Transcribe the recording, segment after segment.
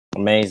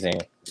Amazing.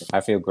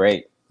 I feel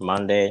great.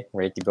 Monday,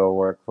 ready to go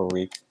work for a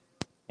week.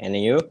 And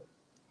you?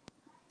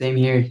 Same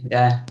here.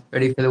 Yeah,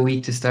 ready for the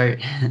week to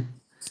start.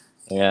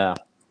 Yeah.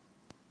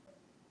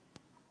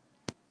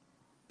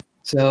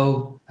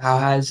 So, how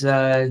has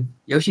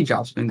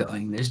YoshiDrops been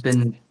going? There's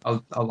been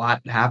a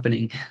lot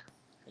happening.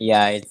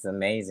 Yeah, it's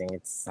amazing.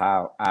 It's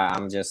how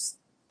I'm just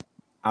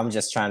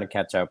trying to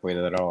catch up with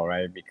it all,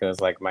 right?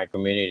 Because like my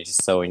community is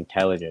so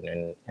intelligent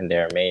and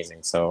they're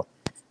amazing. So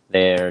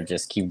they're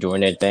just keep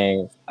doing their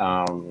thing.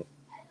 As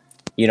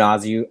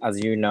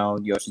you know,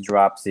 Yoshi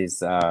Drops is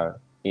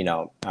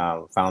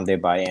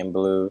founded by M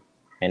Blue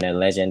and a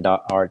legend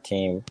art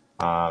team.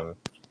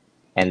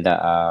 And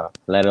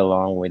led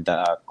along with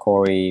the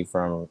Corey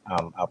from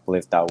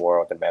Uplift Our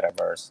World, the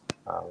Metaverse.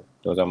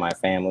 Those are my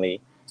family.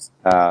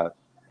 Uh,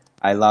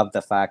 I love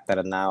the fact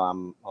that now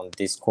I'm on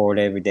Discord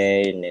every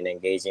day and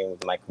engaging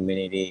with my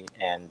community,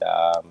 and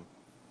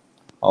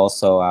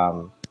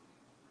also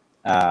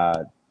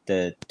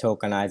the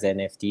tokenized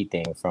NFT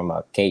thing from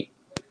Kate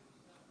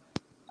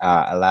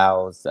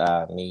allows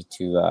me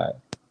to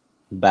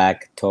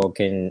back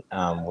token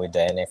with the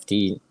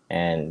NFT,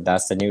 and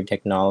that's the new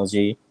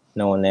technology.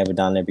 No one ever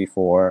done it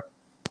before.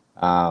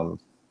 Um,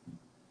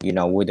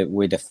 with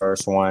the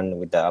first one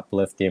with the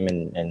uplift him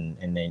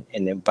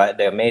but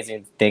the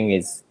amazing thing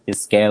is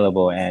it's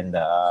scalable and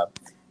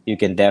you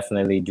can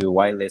definitely do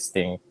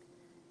whitelisting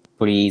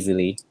pretty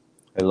easily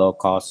at low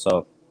cost.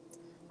 So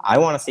I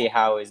want to see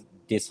how is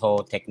this whole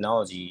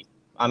technology.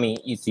 I mean,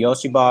 it's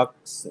Yoshi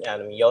Box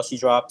and Yoshi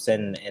Drops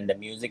and the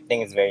music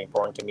thing is very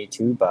important to me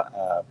too. But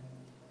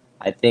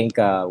I think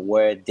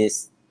where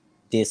this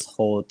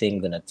whole thing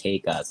gonna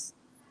take us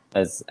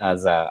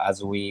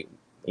as we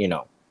you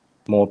know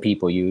more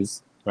people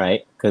use,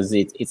 right? Because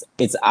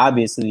it's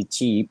obviously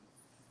cheap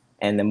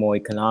and the more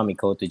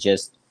economical to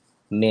just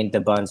mint a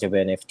bunch of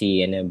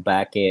NFT and then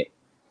back it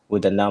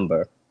with a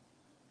number,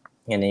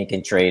 and then you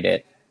can trade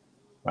it,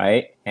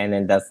 right? And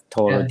then that's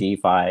total Yeah,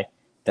 DeFi.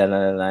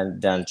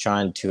 Then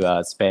trying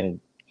to spend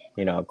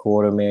a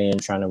quarter million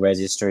trying to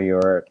register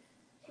your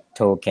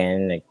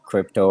token like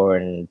crypto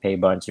and pay a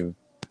bunch of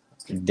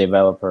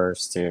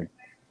developers to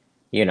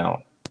you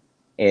know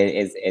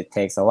it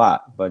takes a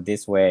lot, but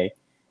this way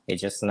it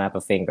just snap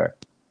a finger.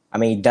 I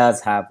mean, it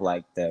does have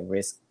like the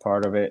risk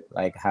part of it,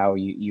 like how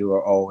you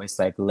are always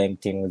like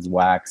linked in with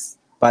wax,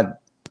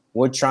 but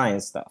we're trying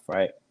stuff,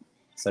 right?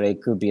 So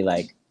it could be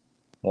like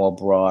more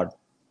broad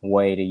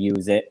way to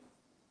use it,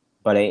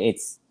 but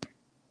it's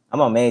I'm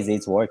amazed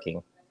it's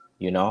working,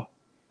 you know,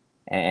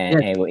 yeah.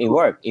 and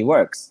it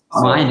works.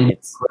 So Mine and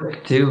it's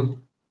quick too.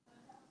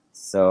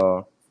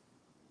 so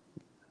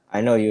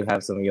I know you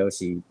have some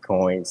Yoshi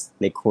coins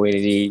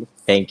liquidity.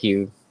 Thank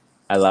you.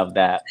 I love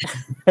that.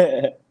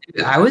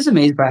 I was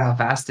amazed by how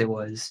fast it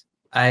was.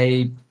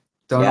 I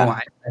don't know Yeah,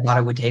 why. I thought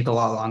it would take a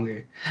lot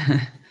longer.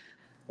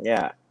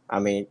 yeah. I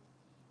mean,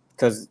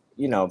 because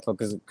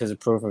the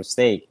proof of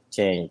stake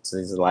changed.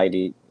 It's light.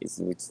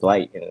 It's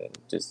light and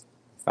just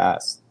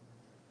fast.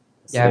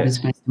 That's Yeah, I've been it.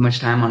 spending too much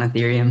time on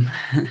Ethereum.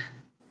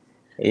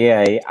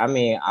 Yeah, I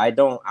mean, I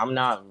don't. I'm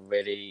not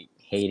really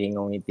hating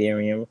on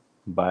Ethereum,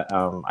 but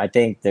I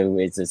think there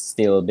is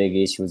still a big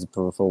issue with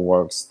proof of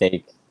work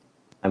stake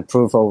and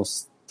proof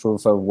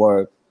of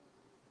work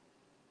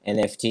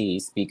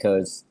NFTs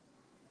because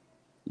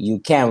you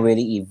can't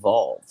really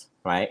evolve,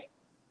 right?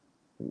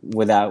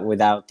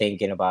 Without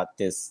thinking about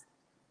this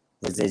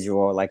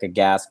residual, like a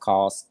gas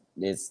cost,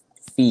 this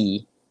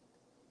fee,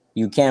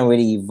 you can't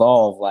really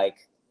evolve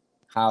like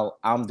how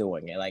I'm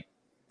doing it. Like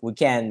we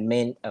can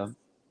mint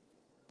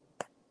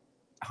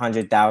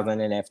 100,000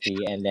 NFT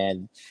and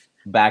then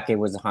back it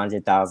was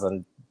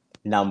 100,000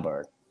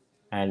 number,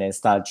 and then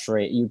start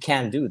trade. You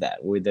can't do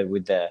that with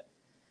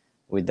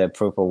the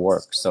proof of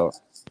work. So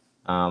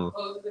um,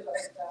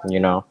 you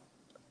know,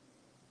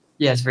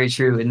 Yeah, it's very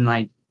true. And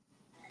like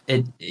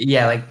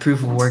yeah, like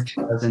proof of work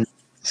doesn't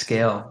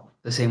scale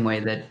the same way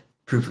that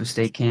proof of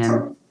stake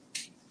can.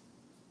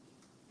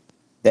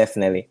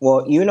 definitely.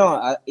 Well,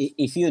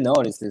 if you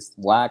notice, this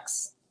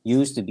wax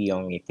used to be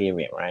on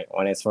Ethereum, right,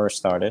 when it first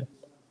started.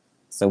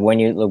 So when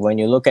you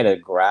look at a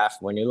graph,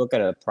 when you look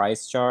at a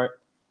price chart,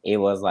 it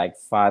was like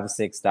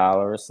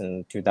 $5-6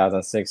 in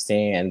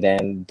 2016, and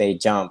then they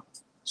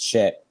jumped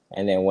shit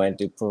and then went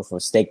to proof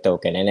of stake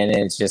token, and then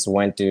it just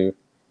went to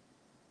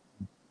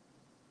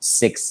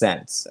 6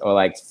 cents or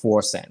like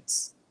 4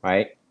 cents,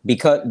 right?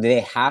 Because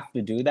they have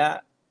to do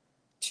that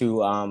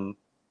to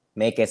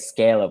make it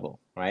scalable,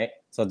 right?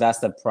 So that's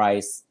the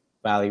price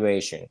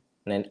valuation.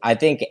 And then I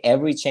think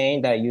every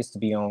chain that used to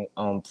be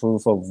on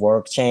proof of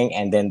work chain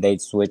and then they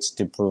switched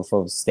to proof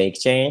of stake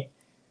chain,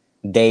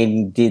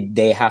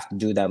 they have to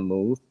do that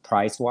move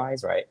price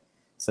wise, right?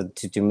 So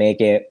to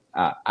make it,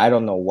 I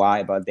don't know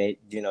why, but they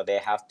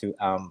have to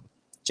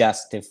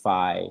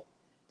justify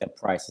the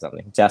price or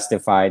something,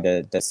 justify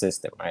the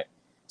system, right?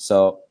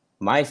 So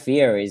my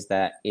fear is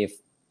that if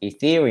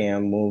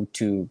Ethereum moved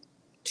to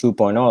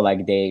 2.0,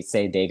 like they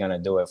say they're gonna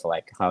do it for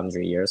like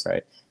 100 years,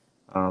 right?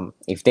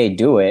 If they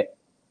do it,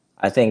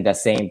 I think the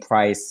same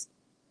price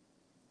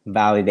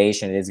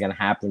validation is gonna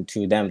happen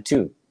to them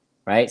too,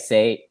 right?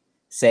 Say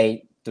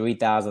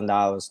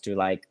 $3,000 to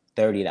like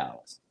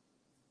 $30.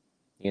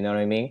 You know what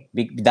I mean?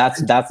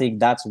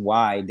 That's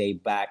why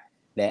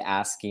they're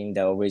asking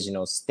the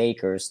original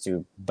stakers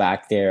to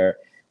back their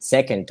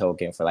second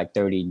token for like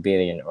 30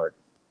 billion or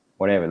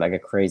whatever, like a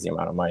crazy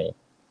amount of money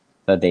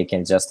that they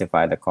can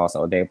justify the cost,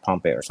 or they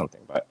pump it or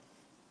something. But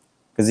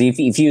because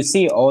if you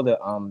see all the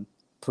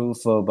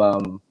proof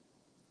of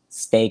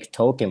stake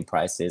token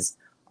prices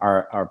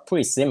are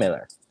pretty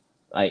similar,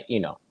 like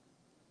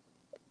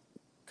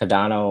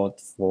Cardano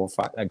 4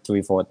 5 like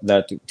 3 4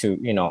 the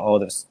to all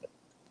this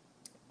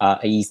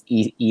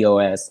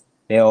EOS,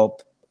 they all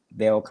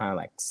kind of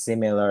like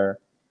similar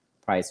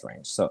price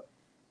range. So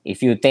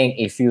if you think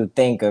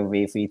of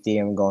if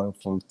Ethereum going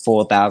from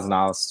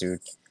 $4,000 to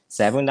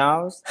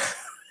 $7,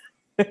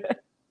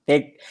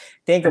 think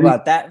think I mean,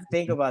 about that.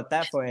 Think about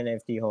that for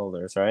NFT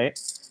holders, right?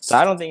 So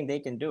I don't think they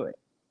can do it.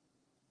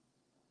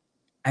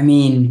 I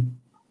mean,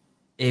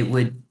 it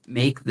would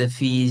make the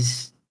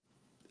fees.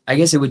 I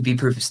guess it would be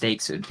proof of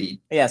stake, so it'd be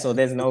Yeah, so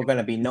there's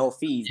gonna be no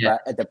fees, yeah.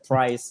 but the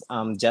price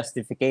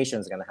justification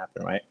is gonna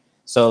happen, right?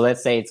 So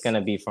let's say it's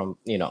gonna be from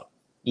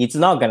it's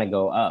not gonna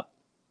go up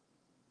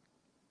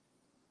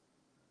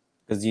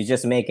because you're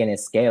just making it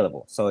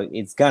scalable. So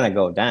it's gonna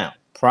go down.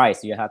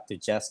 Price, you have to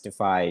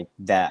justify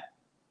that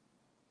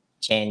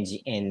change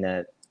in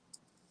the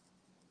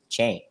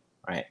chain,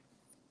 right?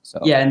 So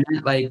Yeah, and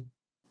that, like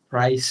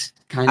price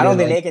I kind don't of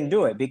think like they can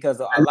do it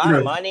because a I lot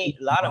of mean,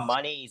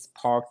 money, is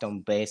parked on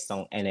based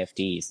on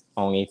NFTs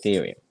on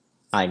Ethereum.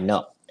 I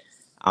know.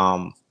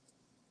 Um,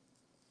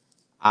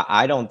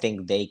 I don't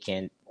think they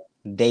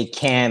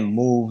can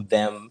move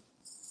them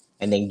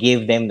and then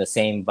give them the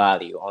same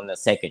value on the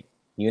second.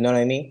 You know what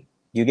I mean?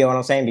 You get what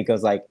I'm saying?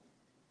 Because like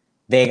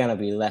they're gonna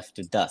be left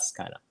to dust,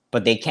 kind of.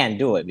 But they can't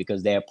do it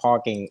because they're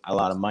parking a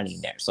lot of money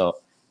in there. So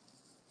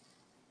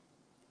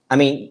I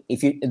mean,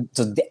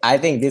 I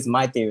think this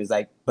my theory is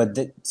like,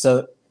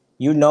 so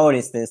you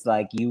notice this,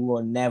 like you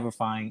will never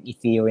find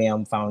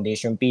Ethereum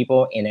Foundation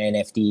people in an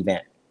NFT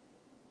event.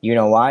 You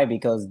know why?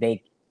 Because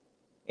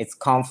it's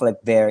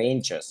conflict their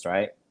interest,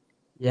 right?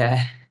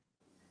 yeah.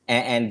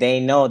 And they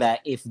know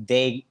that if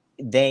they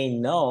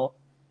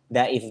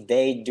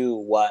do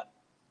what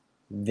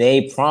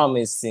they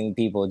promising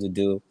people to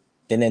do,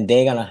 then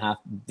they're gonna have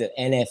the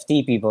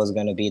NFT people is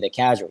gonna be the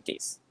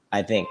casualties,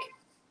 I think,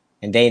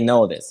 and they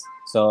know this.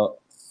 So,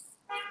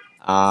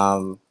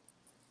 um,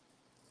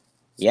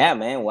 yeah,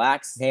 man,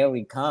 wax, here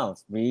we come,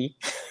 we.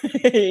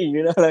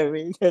 You know what I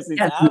mean? Because it's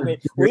Yeah, it's the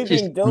happened. We've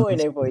richest been doing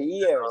it for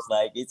years.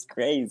 Like it's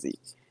crazy.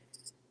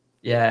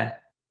 yeah.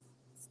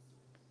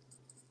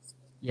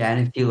 Yeah,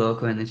 NFT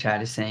Loco in the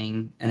chat is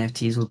saying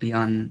NFTs will be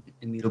on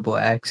Immutable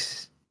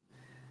X.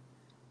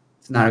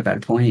 It's not a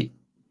bad point.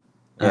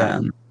 Yeah.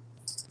 Um,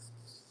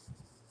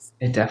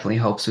 it definitely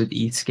helps with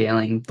ETH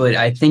scaling, but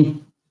I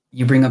think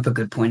you bring up a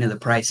good point of the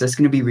price. That's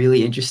going to be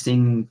really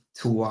interesting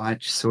to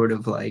watch, sort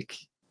of like,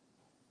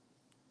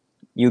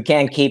 You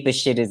can't keep it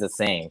shit is the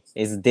same.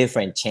 It's a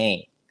different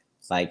chain.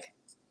 Like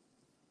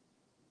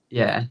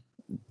yeah,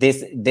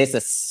 this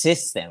a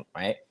system,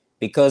 right?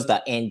 Because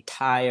the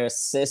entire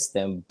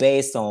system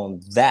based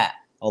on that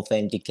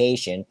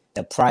authentication,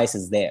 the price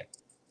is there.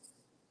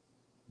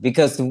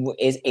 Because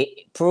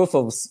proof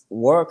of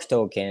work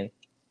token,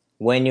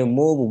 when you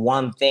move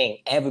one thing,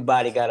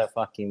 everybody gotta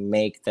fucking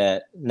make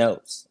the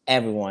notes.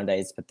 Everyone that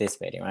is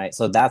participating, right?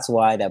 So that's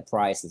why that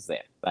price is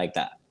there like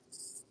that.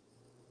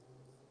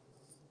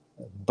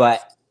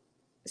 But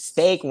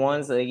stake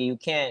ones, like you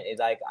can't. It's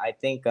like I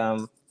think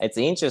it's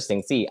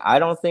interesting. See, I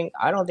don't think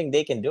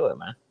they can do it,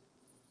 man.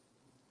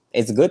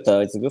 It's good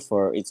though. It's good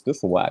for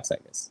wax, I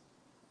guess.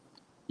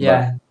 But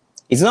yeah.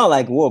 it's not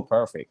like we're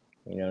perfect.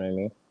 You know what I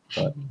mean?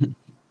 But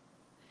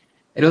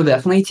It'll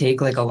definitely take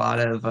like a lot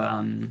of,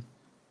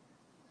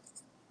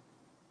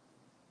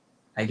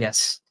 I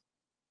guess,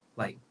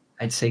 like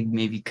I'd say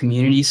maybe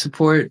community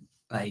support,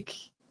 like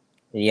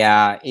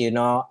yeah,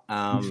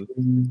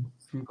 from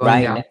going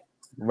right down. now,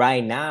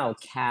 right now,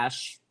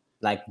 cash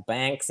like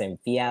banks and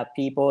fiat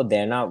people,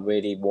 they're not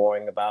really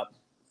worrying about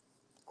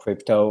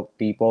crypto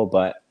people,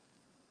 but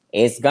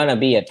it's gonna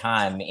be a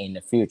time in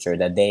the future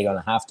that they're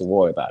gonna have to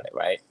worry about it,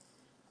 right?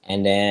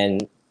 And then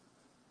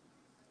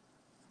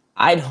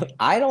I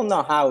don't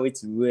know how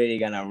it's really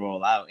gonna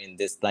roll out in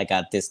this like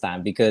at this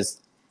time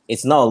because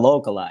it's not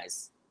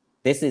localized.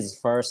 This is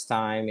first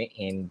time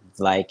in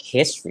like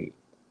history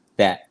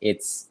that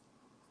it's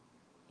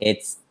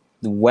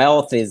the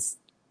wealth is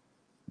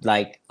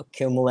like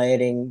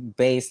accumulating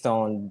based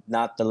on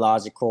not the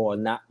logical or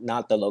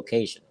not the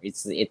location.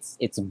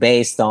 It's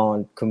based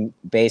on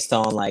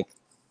like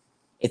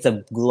it's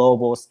a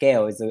global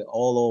scale. It's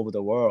all over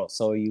the world.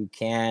 So you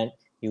can't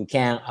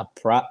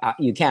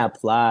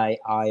apply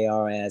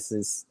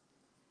IRS's.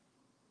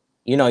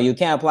 You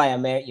can't apply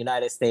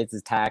United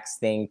States tax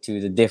thing to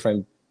the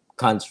different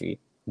country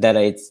that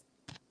it's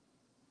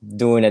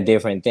doing a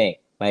different thing.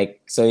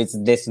 Like so,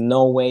 there's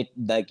no way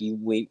like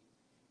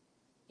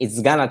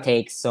it's gonna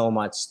take so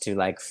much to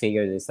like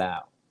figure this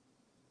out.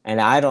 And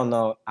I don't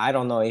know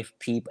if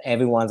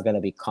everyone's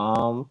gonna be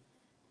calm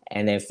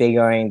and then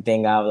figuring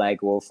thing out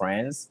like we're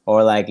friends,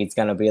 or like it's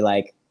gonna be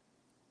like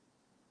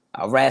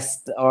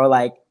arrest, or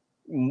like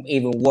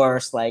even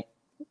worse, like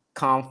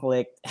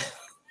conflict.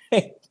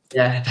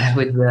 Yeah, that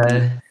would.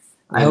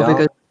 I you hope it goes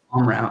know, the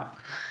calm route.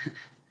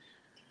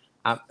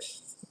 I'm,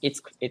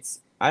 it's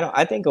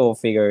I think it will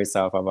figure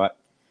itself out. But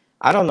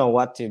I don't know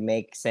what to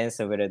make sense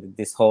of it.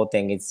 This whole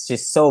thing, it's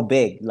just so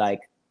big.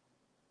 Like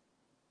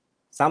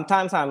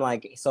sometimes I'm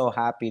like so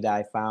happy that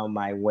I found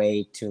my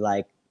way to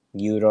like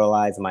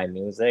utilize my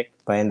music.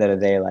 But end of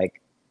the day,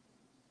 like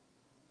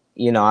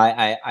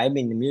I've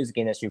been in the music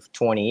industry for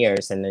 20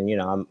 years, and then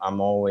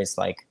I'm always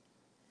like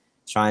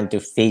trying to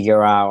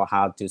figure out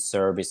how to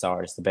service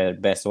artists the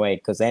best way.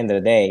 Because at the end of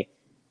the day,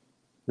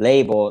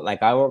 label,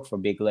 like I work for a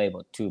big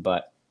label too,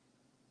 but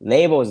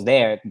labels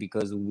there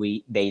because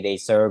they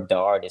serve the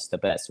artist the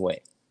best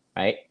way,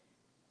 right?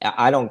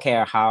 I don't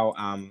care how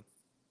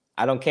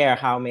I don't care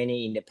how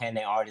many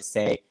independent artists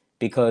say,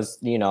 because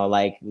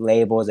like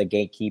labels are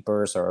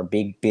gatekeepers or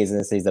big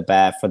businesses are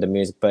bad for the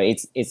music, but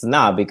it's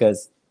not,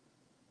 because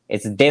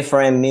it's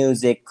different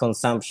music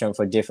consumption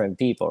for different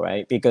people,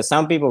 right? Because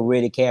some people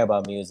really care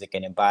about music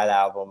and then buy the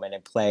album and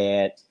then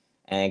play it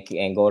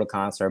and go to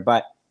concert,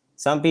 but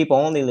some people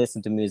only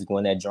listen to music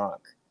when they're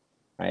drunk,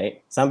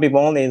 right? Some people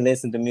only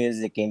listen to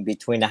music in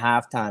between the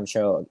halftime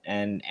show,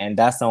 and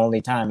that's the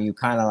only time you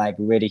kind of like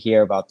really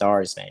hear about the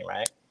artist name,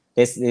 right?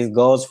 This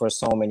goes for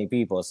so many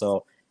people.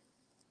 So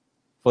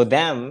for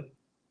them,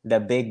 the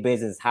big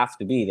business have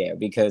to be there,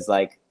 because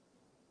like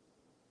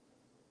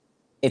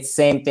it's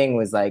same thing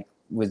with like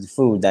with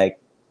food. Like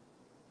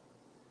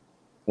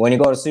when you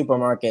go to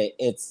supermarket,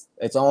 it's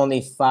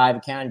only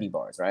 5 candy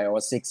bars, right, or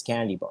 6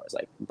 candy bars.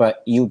 Like,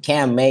 but you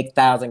can make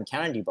 1,000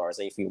 candy bars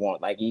if you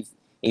want. Like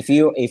if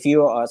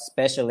you're a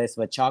specialist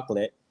with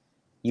chocolate,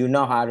 you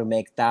know how to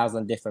make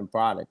 1,000 different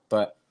products.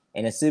 But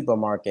in a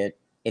supermarket,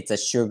 it's a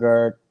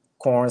sugar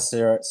corn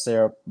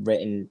syrup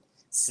written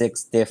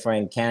 6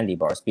 different candy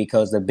bars,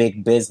 because the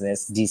big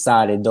business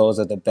decided those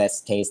are the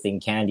best tasting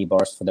candy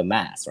bars for the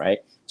mass, right?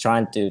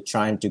 Trying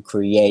to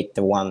create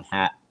the one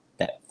hat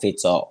that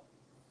fits all.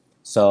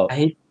 I So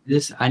hate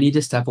this. I need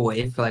to step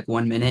away for like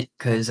 1 minute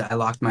because I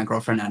locked my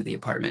girlfriend out of the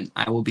apartment.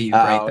 I will be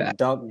right back.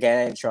 don't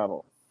get in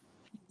trouble.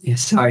 Yeah,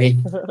 sorry.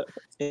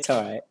 It's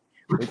all right.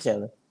 We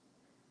chilling.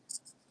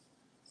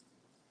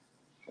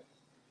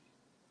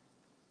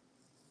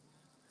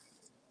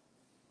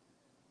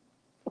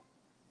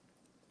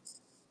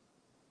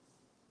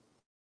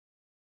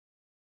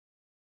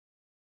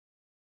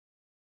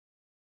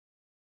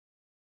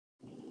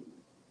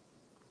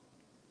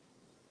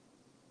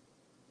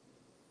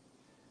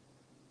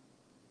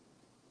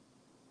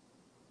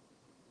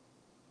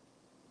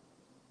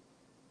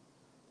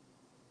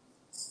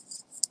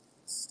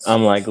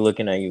 I'm like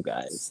looking at you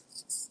guys.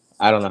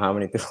 I don't know how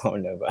many people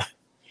are there, but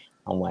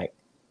I'm like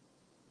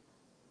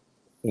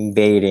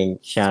invading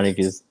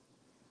Shaniki's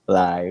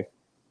live.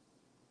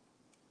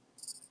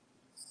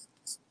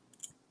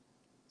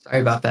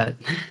 Sorry about that.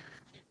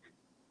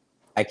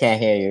 I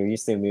can't hear you. You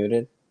still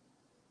muted?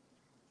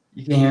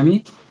 You can hear me?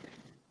 Can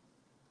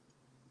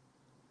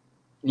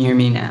you hear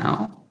me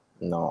now?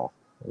 No,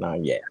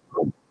 not yet.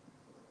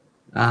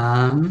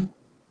 Um,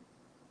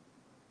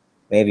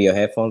 Maybe your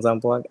headphones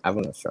unplugged.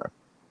 I'm not sure.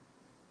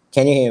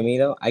 Can you hear me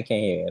though? I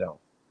can't hear you at all.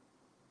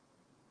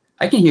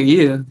 I can hear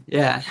you.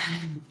 Yeah.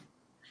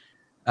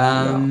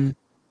 No. Um,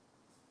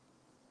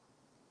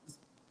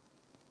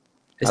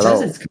 it says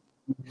Hello. it's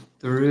coming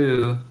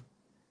through.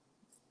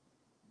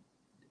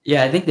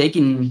 Yeah, I think they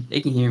can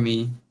hear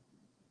me.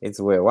 It's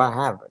weird. What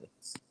happened?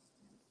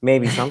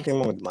 Maybe something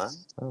wrong with mine.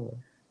 I don't know.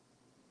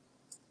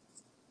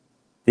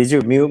 Did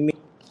you mute me?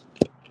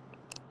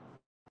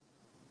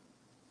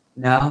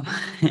 No.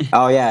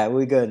 Oh yeah,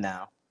 we good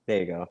now. There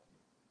you go.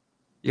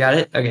 You got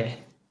it? Okay.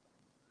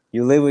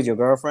 You live with your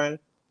girlfriend?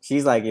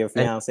 She's like your I,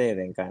 fiance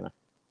then, kind of.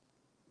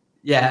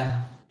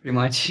 yeah, pretty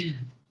much.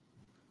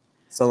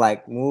 So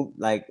like move,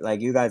 like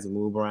you guys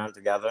move around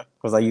together,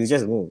 cause like you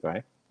just moved,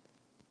 right?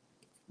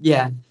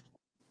 Yeah.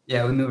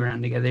 Yeah, we move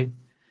around together.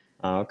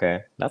 Oh, okay,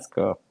 that's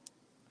cool.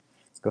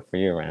 Good for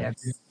you, man.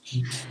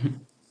 Yeah.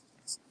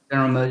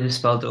 General Motors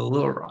spelled it a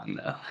little wrong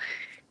though.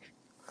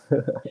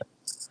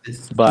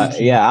 It's But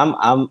GT. yeah,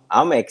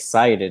 I'm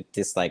excited.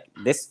 This like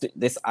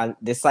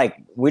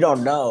we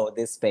don't know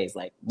this space.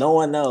 Like no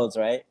one knows,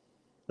 right?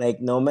 Like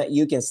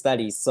you can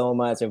study so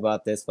much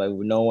about this, but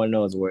no one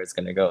knows where it's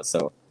gonna go.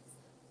 So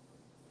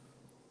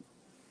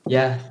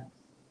Yeah.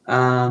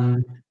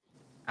 Um,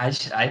 I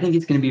think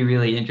it's going to be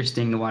really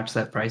interesting to watch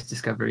that price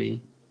discovery.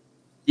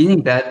 Do you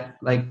think that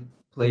like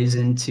plays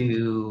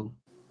into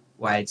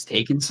why it's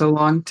taken so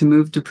long to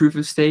move to proof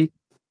of stake?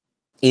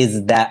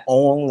 is that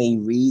only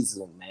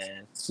reason,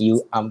 man?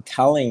 I'm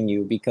telling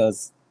you,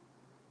 because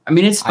I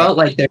mean, it's I felt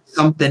like there's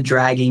something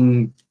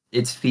dragging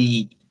its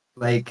feet.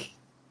 Like,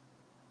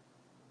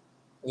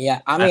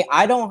 yeah, I I mean,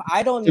 I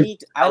don't there's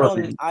need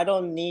development. I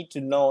don't need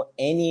to know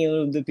any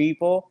of the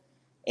people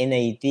in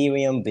the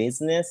Ethereum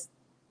business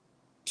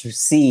to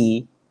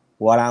see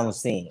what I'm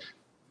seeing.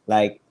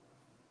 Like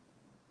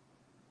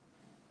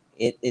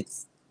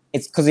it's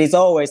because it's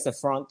always the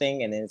front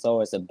thing and then it's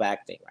always the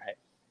back thing, right?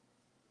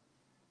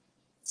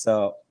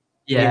 So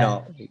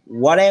Yeah.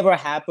 whatever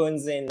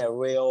happens in the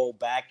real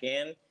back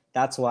end,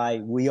 that's why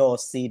we all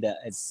see the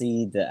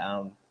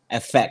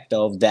effect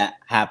of that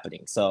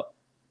happening. So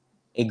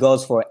it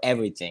goes for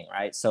everything,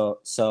 right? So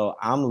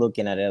I'm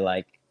looking at it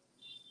like,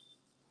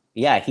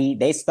 yeah,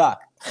 they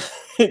stuck.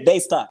 They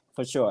stuck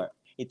for sure.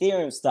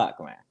 Ethereum stuck,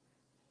 man.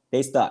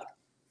 They stuck.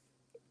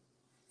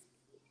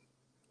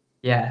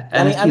 Yeah.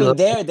 I NFT mean, logo.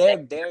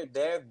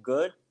 they're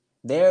good.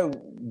 They're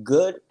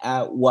good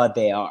at what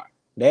they are.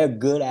 They're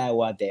good at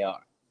what they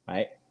are,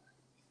 right?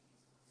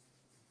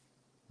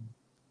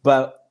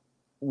 But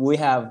we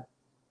have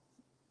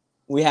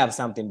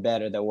something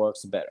better that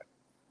works better.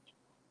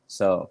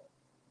 So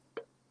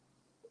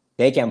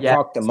they can Yeah.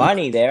 park the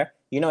money there.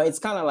 It's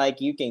kind of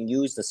like you can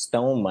use the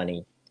stone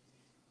money,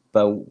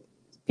 but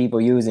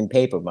people using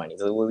paper money.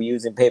 So we're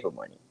using paper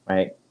money,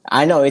 right?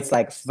 I know it's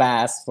like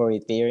fast for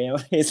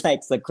Ethereum. It's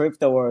like the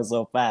crypto world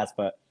so fast,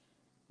 but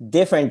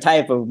different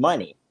type of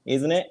money,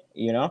 isn't it?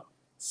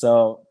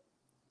 So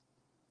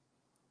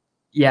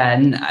Yeah.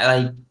 And I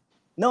like,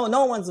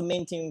 no one's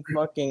minting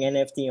fucking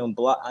NFT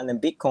on the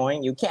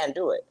Bitcoin. You can't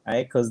do it,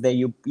 right? Because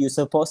you're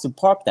supposed to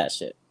park that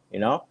shit,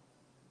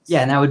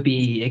 yeah, and that would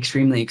be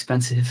extremely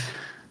expensive.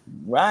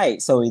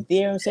 right? So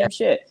Ethereum, Yeah. same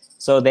shit.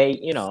 So they,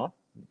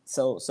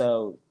 so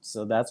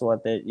that's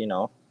what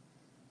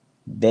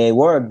they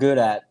were good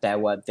at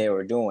that what they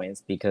were doing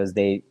because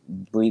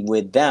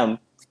with them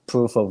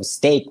proof of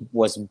stake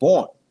was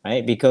born,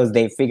 right? Because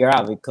they figure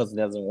out because it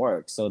doesn't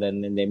work, so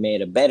then they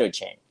made a better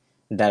chain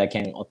that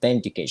can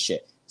authenticate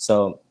shit.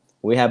 So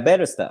we have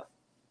better stuff,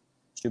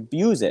 should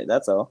use it,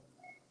 that's all.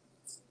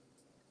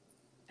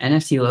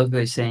 NFT logo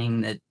is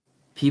saying that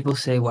people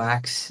say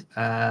Wax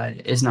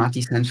is not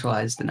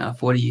decentralized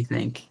enough. What do you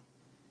think?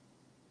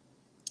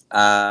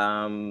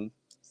 um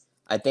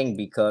I think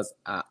because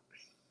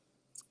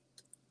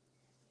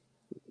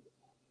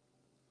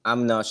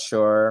I'm not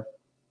sure.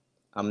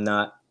 I'm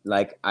not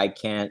like I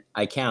can't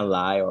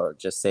lie or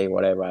just say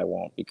whatever I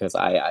want because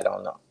I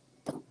don't know.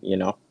 You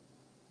know,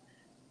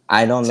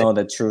 I don't So, know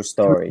the true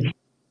story.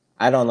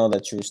 I don't know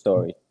the true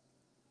story.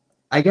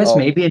 I guess Oh,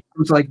 maybe it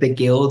comes like the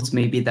guilds.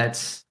 Maybe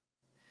that's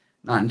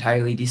not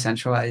entirely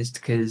decentralized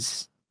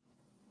because,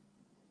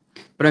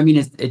 but I mean,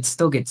 it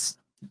still gets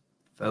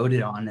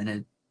voted on in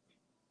a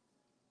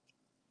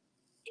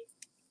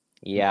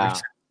more yeah.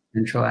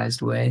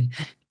 centralized way.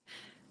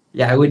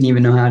 Yeah, I wouldn't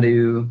even know how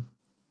to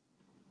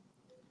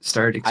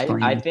start I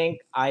I explaining. think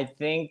I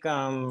think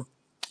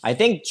I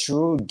think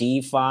true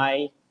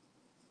DeFi,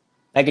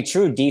 like a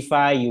true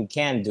DeFi, you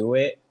can't do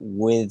it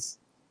with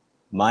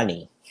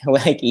money.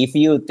 Like if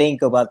you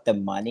think about the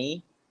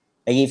money,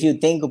 like if you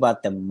think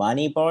about the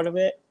money part of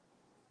it,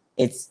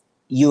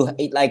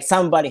 like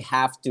somebody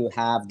have to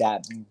have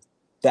that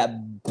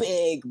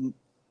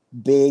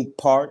big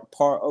part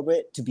of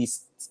it to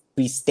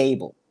be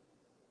stable,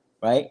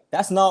 right?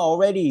 That's not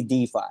already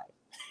DeFi.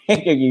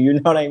 You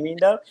know what I mean,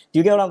 though? Do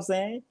you get what I'm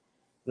saying?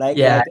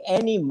 Yeah, Like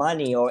any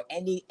money or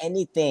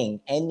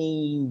anything,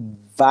 any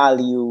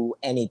value,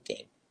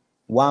 anything,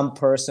 one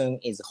person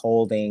is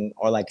holding,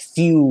 or like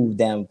few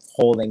them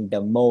holding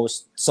the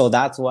most. So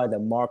that's why the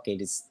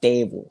market is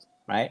stable,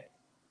 right?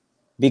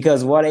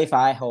 Because what if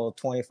I hold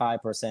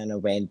 25%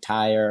 of the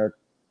entire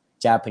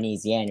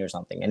Japanese yen or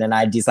something, and then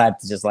I decide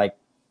to just like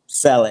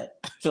sell it?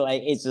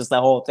 Like it's just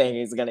the whole thing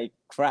is gonna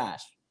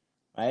crash,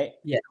 right?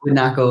 yeah, it would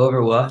not go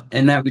over well,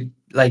 and that would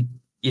like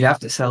you'd have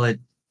to sell it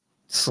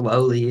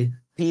slowly.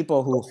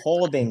 People who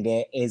holding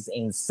it is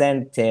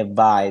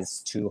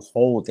incentivized to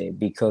hold it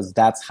because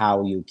that's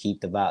how you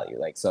keep the value.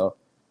 Like so,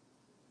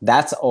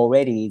 that's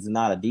already is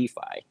not a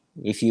DeFi.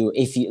 If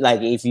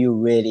you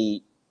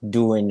really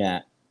doing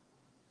that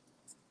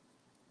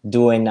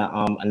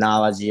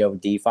analogy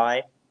of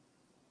DeFi,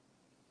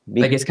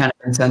 Like be, it's kind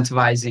of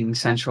incentivizing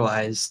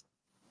centralized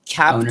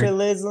owner.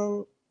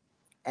 capitalism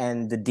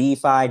and the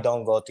DeFi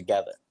don't go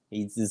together.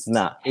 It's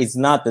not. It's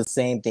not the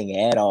same thing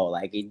at all.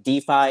 Like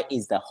DeFi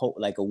is the whole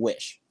like a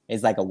wish.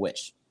 It's like a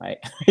wish, right?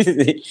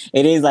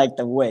 It is like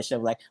the wish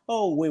of like,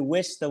 oh, we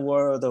wish the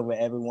world over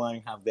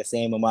everyone have the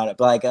same amount of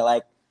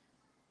like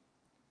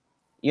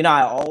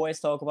I always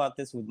talk about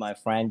this with my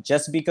friend.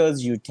 Just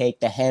because you take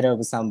the head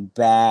of some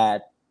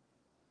bad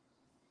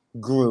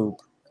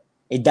group,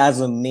 it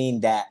doesn't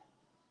mean that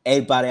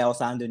everybody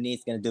else underneath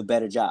is gonna do a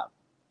better job.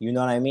 You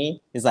know what I mean?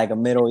 It's like a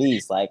Middle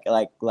East,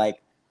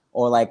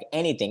 or like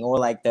anything, or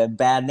like the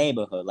bad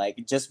neighborhood.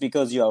 Like just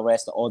because you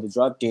arrest all the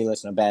drug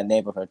dealers in a bad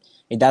neighborhood,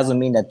 it doesn't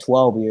mean that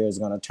 12 years is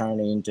gonna turn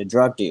into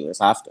drug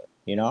dealers after.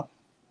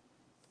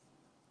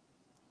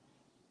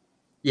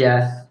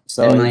 Yeah,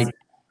 So and it's like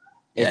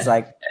it's yeah,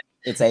 like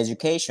it's an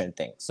education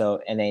thing.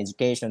 So an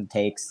education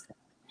takes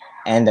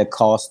and it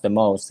costs the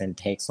most and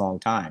takes a long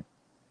time,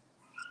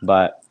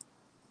 but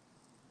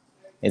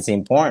it's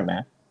important,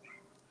 man.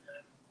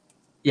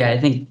 yeah. I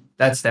think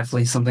that's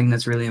definitely something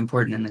that's really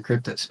important in the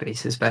crypto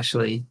space,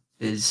 especially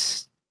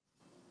is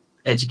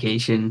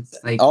education.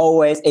 Like,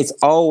 Always, it's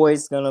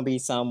always gonna be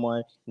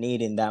someone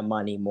needing that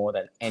money more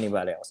than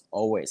anybody else.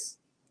 Always.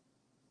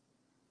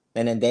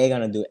 And then they're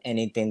gonna do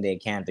anything they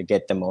can to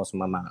get the most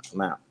amount.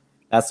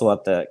 That's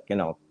what the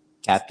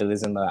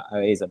capitalism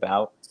is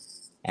about.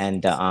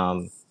 And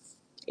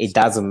it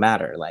doesn't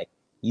matter. Like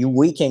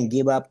we can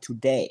give up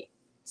today.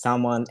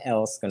 Someone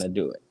else gonna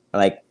do it.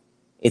 Like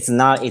it's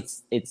not.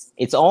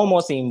 It's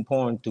almost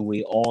important to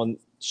we all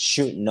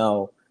should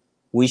know.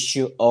 We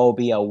should all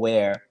be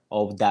aware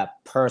of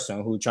that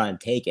person who trying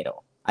to take it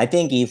all. I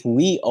think if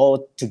we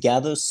all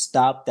together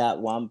stop that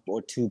one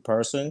or two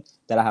person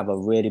that have a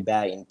really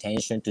bad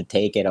intention to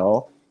take it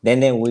all, then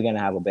we're gonna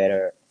have a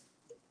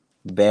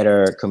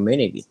better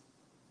community.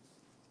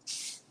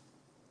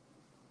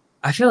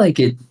 I feel like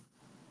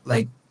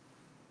like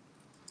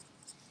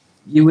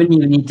you wouldn't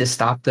even need to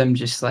stop them.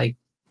 Just like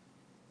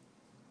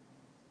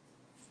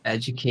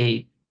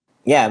educate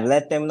Yeah,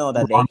 let them know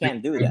that they along with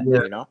can't do the that.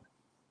 idea.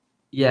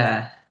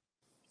 Yeah,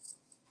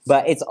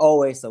 But it's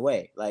always a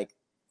way. Like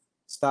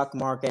stock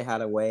market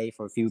had a way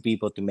for a few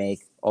people to make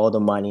all the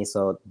money,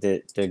 so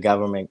the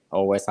government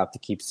always have to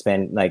keep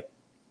spend like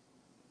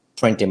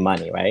printing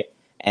money, right?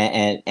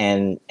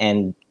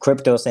 And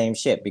crypto same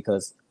shit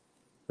because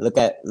look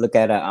at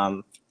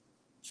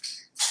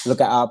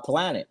our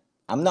planet.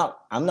 I'm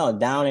not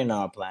down in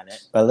our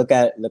planet, but look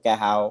at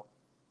how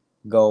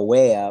go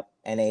way up,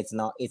 and it's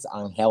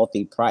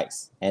unhealthy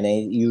price, and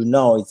then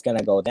it's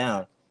gonna go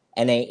down.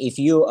 And then if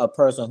you're a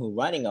person who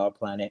running our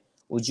planet,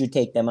 would you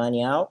take the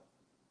money out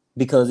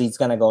because it's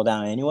gonna go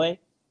down anyway,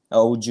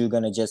 or would you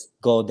gonna just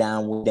go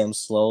down with them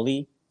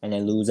slowly and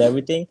then lose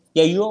everything?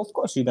 Yeah, you of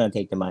course you're gonna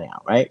take the money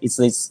out, right?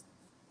 It's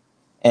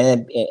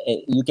and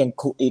you can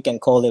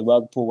call it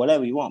rug pull,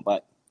 whatever you want,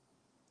 but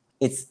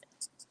it's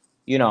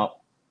you know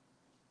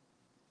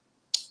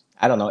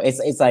I don't know.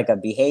 It's like a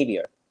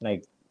behavior.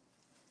 Like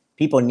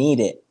people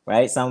need it,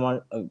 right?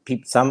 Someone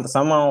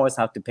always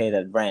have to pay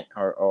the rent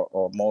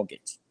or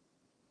mortgage.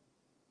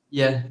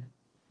 yeah,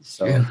 it's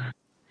true. So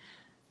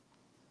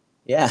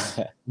yeah,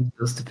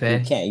 Bills to you pay.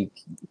 can't.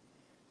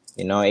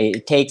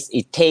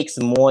 It takes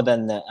more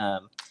than the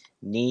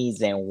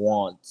needs and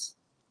wants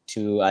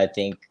to, I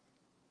think,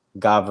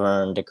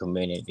 govern the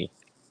community.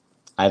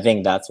 I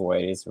think that's where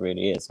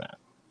really is, man.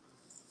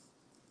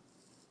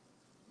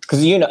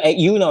 Because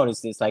you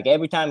notice this, like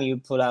every time you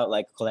put out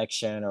like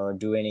collection or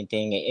do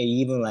anything,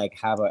 even like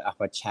have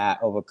a chat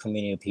over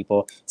community of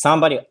people,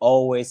 somebody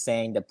always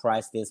saying the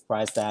price this,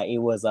 price that, it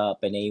was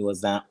up and it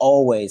was down.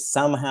 Always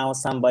somehow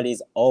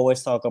somebody's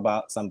always talk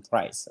about some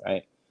price,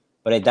 right?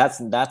 But that's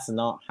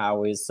not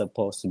how it's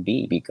supposed to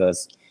be,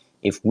 because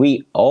if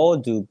we all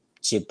do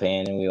chip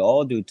in and we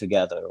all do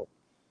together,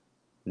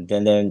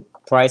 then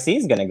price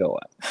is gonna go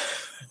up.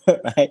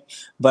 Right?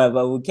 But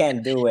we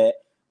can't do it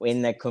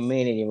in a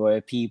community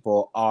where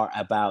people are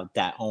about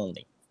that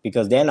only,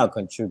 because they're not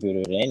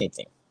contributing to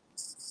anything.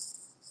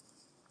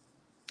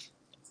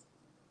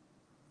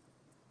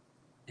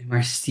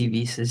 MRS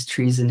TV says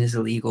treason is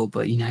illegal,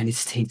 but United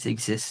States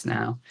exists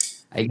now.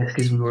 I guess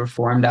because we were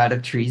formed out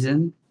of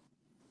treason,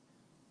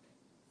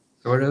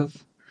 sort of.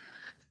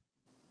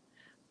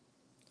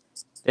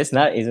 It's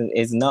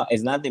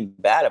nothing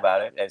bad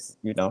about it, as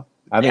you know.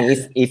 I mean,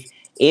 Yeah,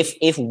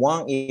 if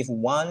one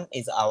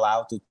is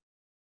allowed to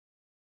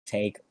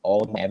take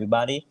all the money from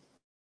everybody,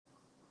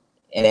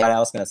 and everybody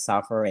else gonna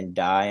suffer and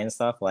die and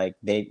stuff, like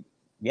this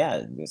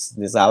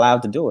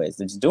allowed to do it.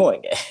 They're just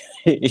doing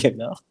it.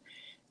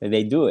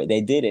 They do it.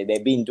 They did it.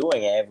 They've been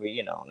doing it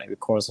every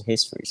course of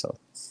history. So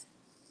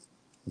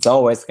it's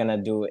always gonna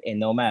do it. And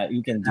no matter,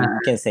 you can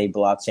say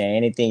blockchain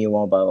anything you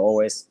want, but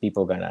always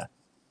people gonna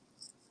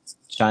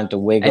trying to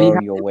wiggle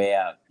anytime your way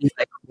out. he's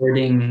like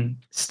hoarding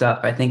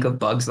stuff, I think of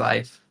Bug's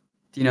Life.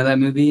 Do you know that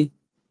movie?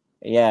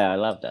 Yeah, I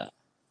love that.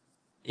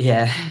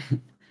 Yeah,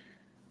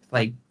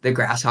 like the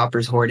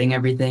grasshoppers hoarding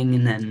everything,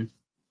 and then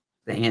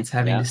the ants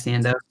having Yeah. to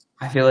stand up.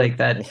 I feel like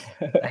that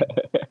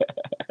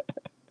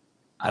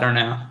I don't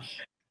know.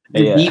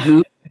 It's a Yeah. deep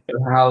movie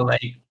for how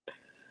like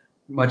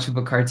much of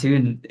a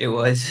cartoon it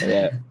was.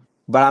 Yeah.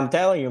 But I'm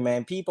telling you,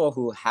 man, people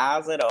who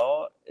has it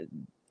all,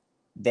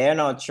 they're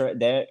not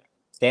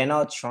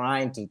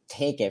trying to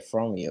take it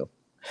from you.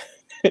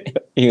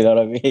 You know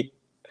what I mean?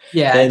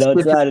 Yeah, They it's don't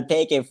different. try to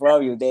take it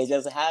from you. They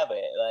just have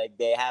it. Like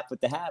they happen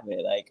to have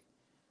it. Like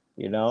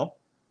you know.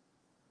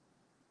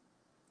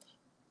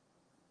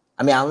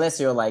 I mean, unless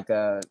you're like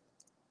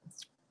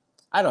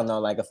I don't know,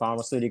 like a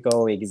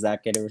pharmaceutical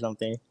executive or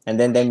something, and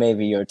then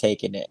maybe you're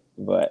taking it.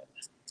 But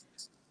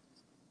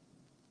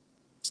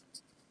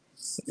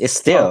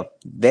it's Well, still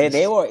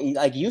they were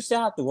like, you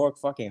still have to work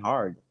fucking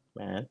hard,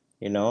 man.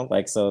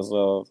 Like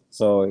so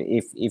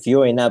if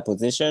you're in that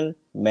position,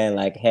 man,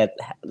 like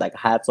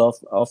hats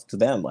off to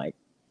them. Like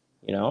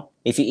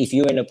if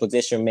you're in a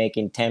position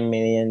making 10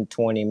 million,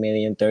 20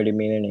 million, 30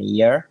 million a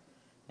year,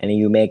 and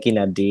you're making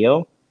a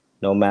deal,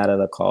 no matter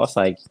the cost,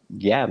 like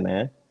yeah,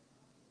 man.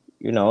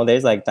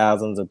 There's like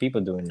thousands of people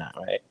doing that,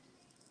 right?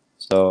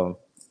 So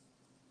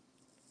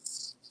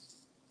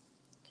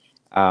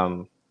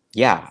um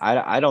Yeah,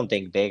 I don't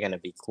think they're gonna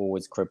be cool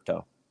with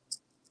crypto.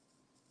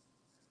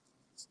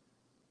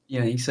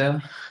 You think so?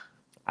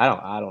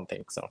 I don't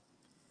think so.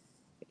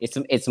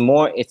 It's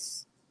more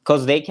it's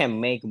because they can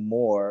make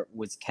more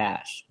with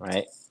cash,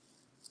 right?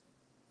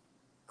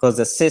 Because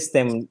the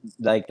system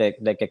like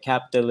a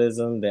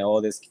capitalism, the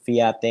all this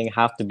fiat thing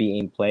have to be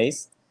in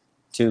place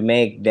to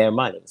make their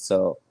money.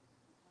 So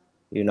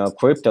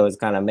crypto is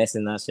kind of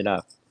messing that shit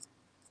up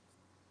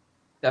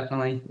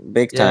Definitely.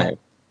 big Yeah. time.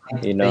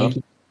 Like You know,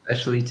 banking,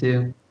 especially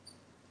too.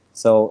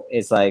 so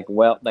it's like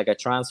like a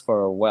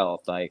transfer of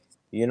wealth, like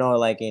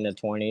like in the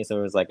 20s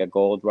there was like a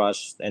gold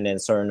rush, and then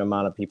certain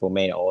amount of people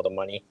made all the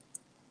money,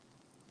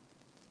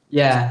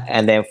 Yeah.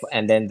 and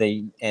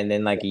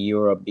then like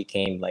Europe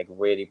became like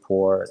really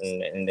poor,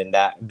 and then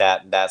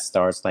that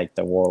starts like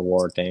the World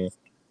War thing,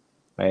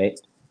 right?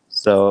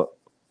 So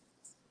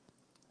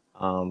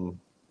um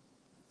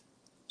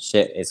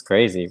shit is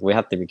crazy. We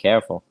have to be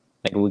careful.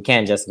 Like we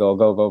can't just go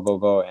go go go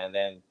go and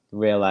then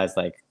realize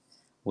like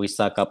we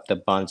suck up the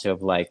bunch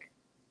of like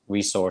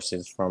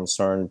resources from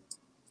certain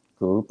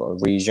group or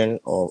region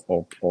or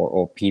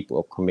people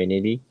or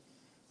community,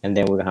 and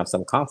then we're gonna have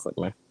some conflict,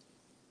 man.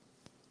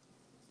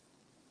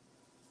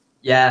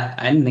 Yeah.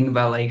 I didn't think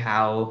about like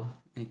how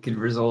it could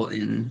result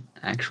in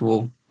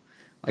actual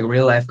like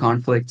real life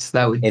conflicts.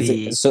 That would It's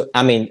be so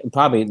I mean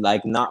probably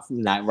like not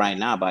right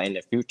now, but in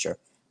the future,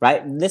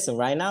 right? Listen,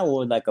 right now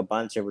we're like a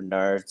bunch of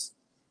nerds,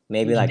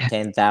 maybe like yeah.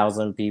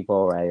 10,000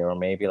 people, right, or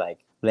maybe like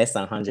less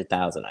than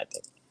 100,000, I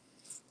think.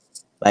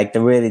 Like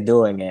they're really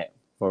doing it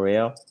for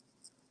real,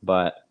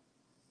 but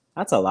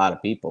that's a lot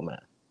of people,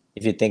 man.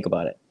 If you think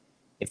about it,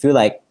 if you're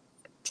like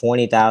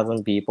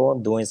 20,000 people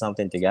doing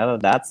something together,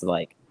 that's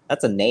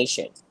a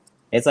nation.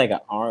 It's like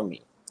an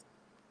army.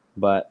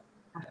 But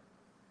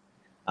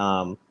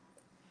um,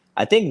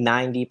 I think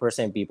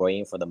 90% people are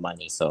in for the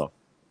money, so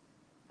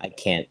I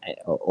can't,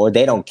 or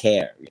they don't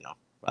care,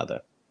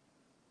 rather.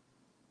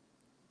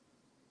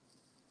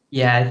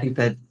 Yeah, I think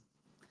that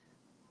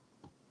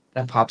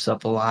that pops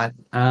up a lot.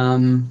 A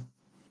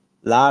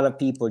lot of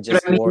people But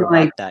just I mean worry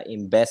like about that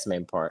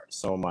investment part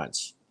so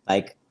much.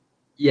 Like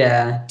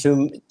yeah.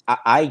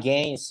 I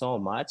gain so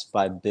much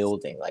by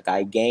building. Like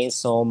I gain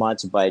so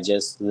much by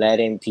just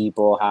letting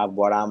people have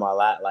what I'm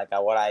allowed, like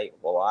what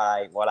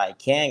I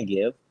can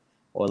give,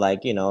 or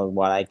like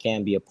what I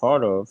can be a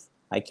part of.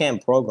 I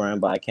can't program,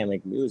 but I can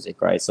make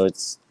music, right? So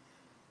it's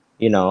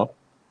you know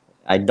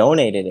I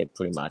donated it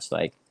pretty much.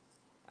 Like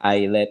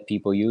I let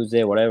people use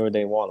it, whatever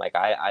they want. Like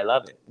I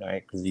love it,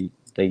 right? Because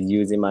they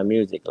using my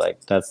music.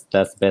 Like that's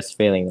the best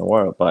feeling in the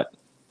world. But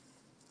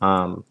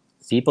um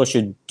people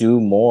should do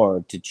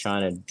more to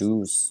try to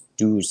do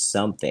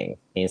something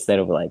instead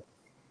of like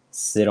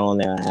sit on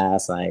their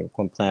ass and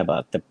complain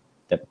about the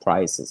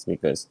prices,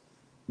 because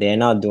they're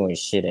not doing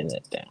shit in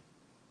it then.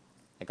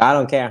 Like I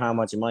don't care how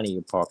much money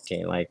you parked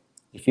in. Like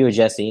if you're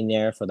just in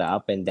there for the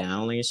up and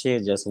down and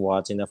shit, just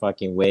watching the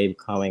fucking wave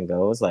come and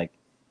goes, like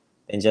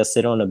then just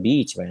sit on the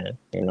beach, man.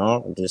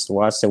 Just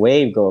watch the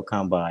wave go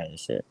come by and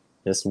shit.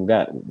 Just we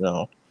got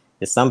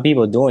there's some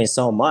people doing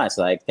so much,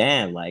 like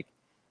damn, like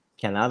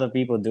can other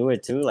people do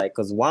it too? Like,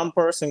 because one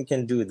person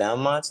can do that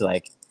much,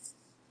 like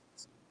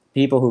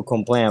people who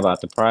complain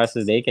about the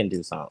prices, they can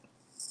do something,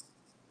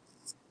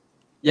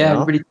 you Yeah,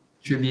 know? everybody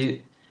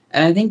contribute.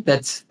 And I think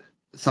that's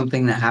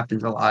something that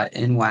happens a lot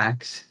in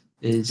wax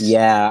is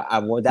Yeah,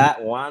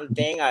 that one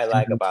thing I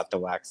like about the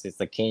wax is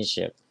the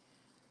kinship.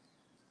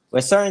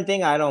 There's certain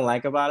thing I don't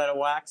like about it,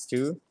 wax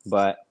too,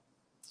 but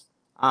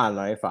I don't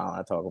know if I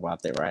want to talk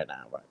about it right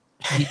now. But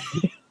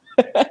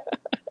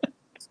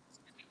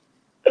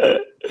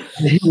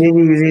maybe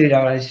we read it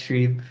out on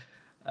stream.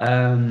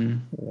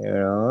 you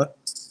know,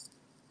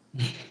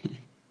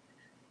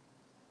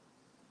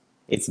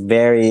 it's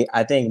very.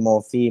 I think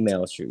more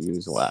females should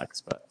use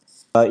wax, but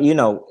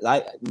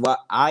like what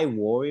I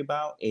worry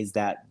about is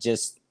that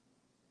just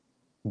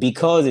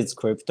because it's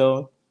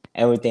crypto,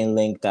 everything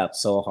linked up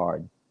so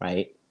hard,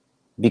 right?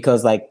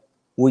 Because like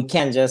we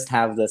can't just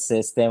have the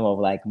system of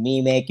like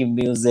me making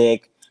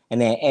music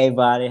and then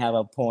everybody have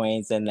a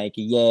points and like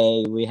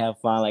yay we have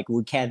fun. Like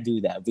we can't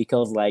do that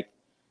because like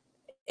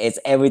it's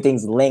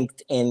everything's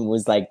linked in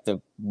with like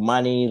the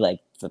money, like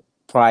the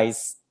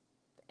price,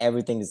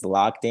 everything is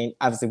locked in.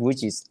 Obviously,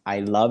 which is I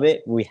love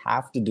it. We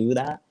have to do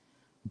that,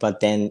 but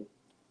then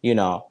you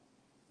know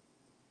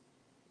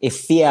if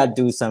fiat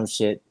do some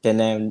shit,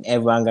 then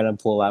everyone gonna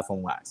pull out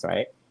from wax,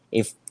 right?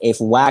 If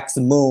wax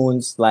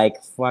moons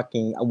like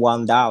fucking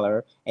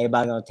 $1,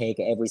 everybody gonna take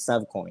every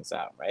sub coins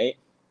out, right?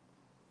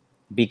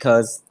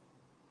 Because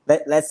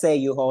let's say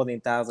you holding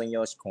 1,000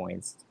 Yosh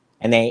coins,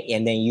 and then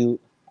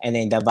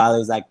the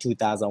value is like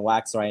 2,000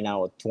 wax right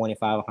now, or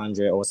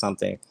 2,500 or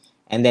something,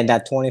 and then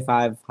that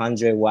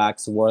 2,500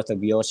 wax worth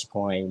of Yoshi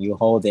coin you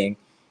holding,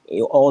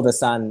 all of a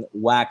sudden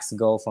wax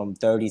go from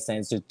 30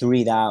 cents to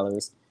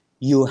 $3.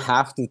 You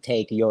have to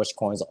take Yoshi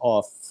coins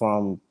off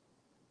from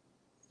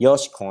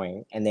Yoshi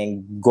coin and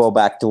then go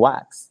back to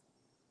wax,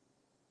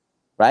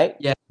 right?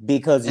 Yeah,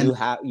 Because and you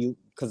have you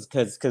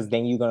because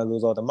then you're gonna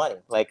lose all the money.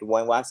 Like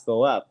when wax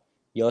go up,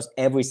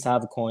 every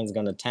sub coin is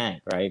gonna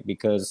tank, right?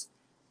 Because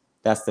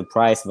that's the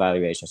price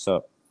valuation.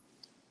 So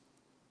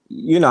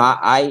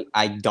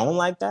I don't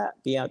like that.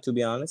 To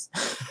be honest,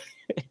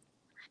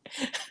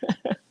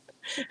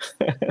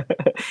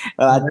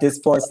 at this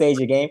point stage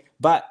of game.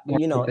 But More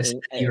like a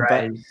steady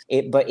rise.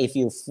 but if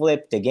you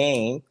flip the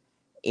game,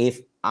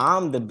 if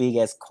I'm the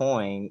biggest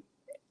coin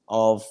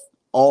of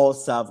all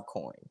sub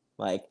coin,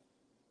 like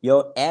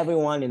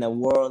everyone in the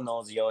world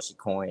knows Yoshi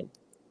coin,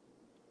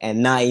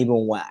 and not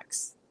even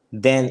wax,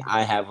 then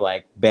I have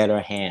like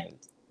better hand.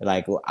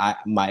 Like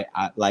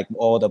like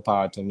all the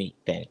power to me.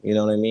 Then you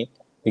know what I mean?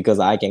 Because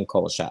I can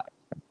call shot.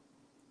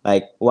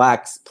 Like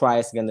wax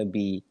price gonna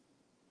be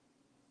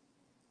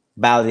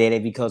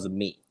validated because of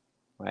me,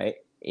 right?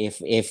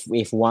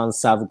 If one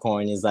sub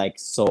coin is like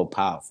so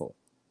powerful.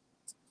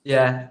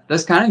 Yeah,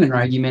 that's kind of an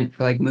argument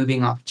for like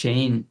moving off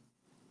chain,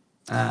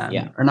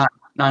 Yeah, or not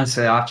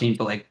necessarily off chain,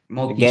 but like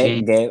multi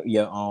chain. get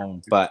your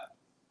own, but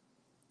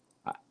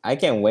I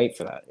can't wait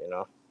for that,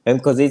 and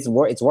because it's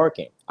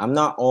working. I'm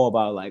not all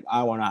about like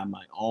I want to have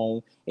my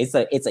own. It's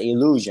an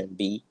illusion,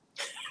 B.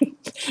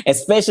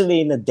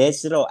 Especially in the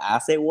digital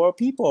asset world,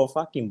 people are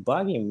fucking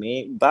bugging,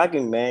 man.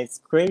 It's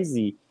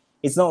crazy.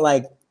 It's not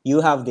like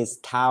you have this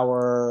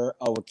tower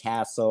of a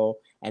castle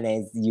and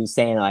then you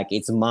saying like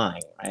it's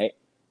mine, right?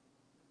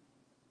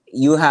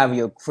 You have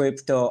your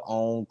crypto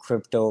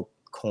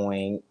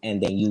coin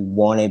and then you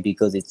want it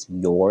because it's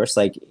yours.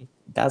 Like it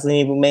doesn't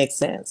even make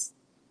sense.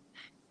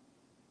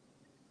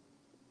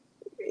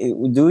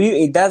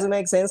 It doesn't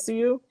make sense to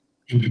you?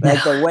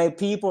 Like the way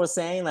people are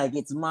saying like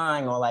it's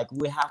mine, or like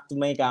we have to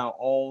make our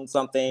own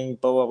something,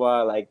 blah blah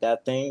blah, like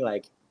that thing,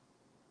 like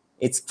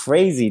it's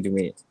crazy to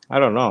me. I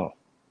don't know.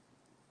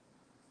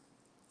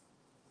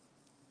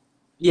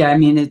 Yeah, I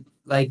mean it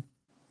like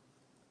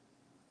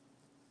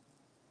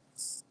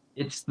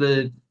it's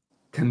the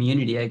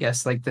community, I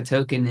guess. Like the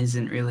token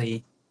isn't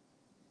really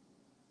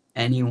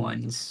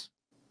anyone's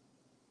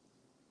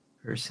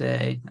per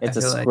se. I It's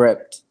a feel like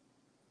script.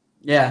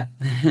 yeah.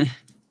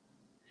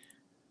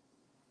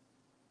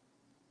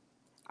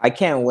 I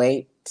can't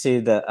wait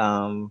to the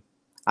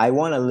I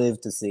want to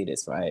live to see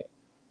this, right?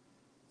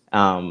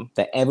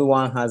 That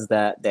everyone has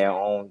their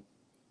own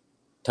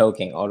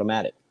token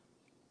automatic.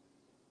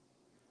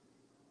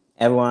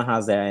 Everyone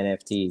has their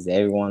NFTs.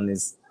 Everyone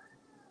is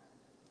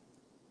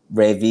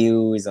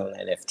reviews on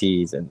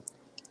NFTs, and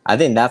I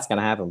think that's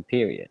gonna happen.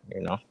 Period.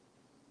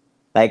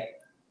 Like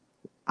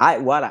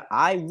what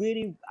I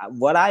really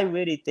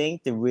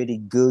think the really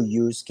good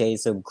use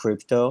case of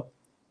crypto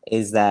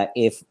is that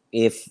if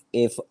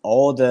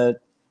all the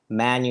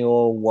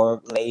manual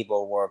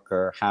labor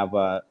worker have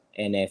a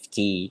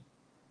NFT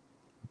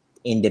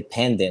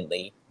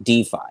independently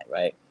DeFi,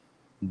 right?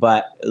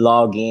 But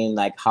log in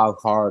like how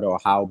hard or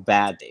how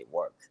bad they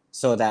work,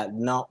 so that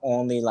not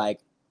only like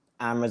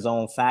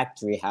Amazon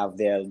factory have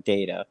their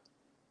data,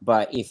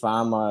 but if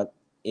I'm a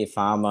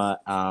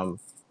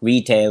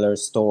retailer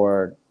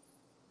store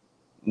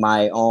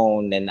my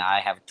own and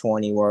I have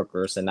 20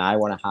 workers and I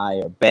want to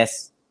hire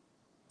best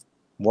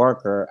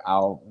worker,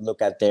 I'll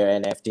look at their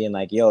NFT and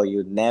like, yo,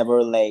 you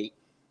never late,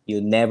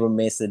 you never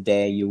miss a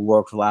day, you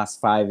work last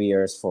 5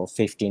 years for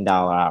 $15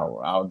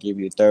 hour. I'll give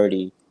you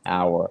 30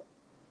 hour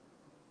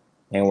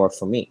and work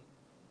for me.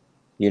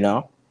 You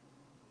know?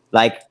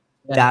 Like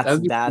Yeah, that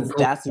would be pretty cool.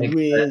 that's Like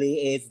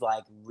really is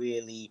like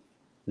really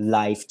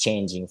life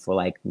changing for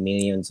like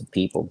millions of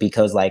people,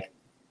 because like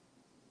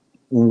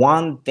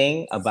one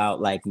thing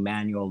about like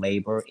manual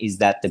labor is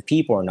that the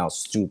people are not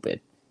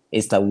stupid.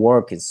 It's the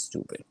work is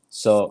stupid.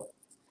 So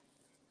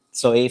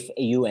if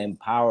you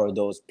empower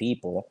those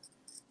people,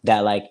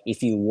 that like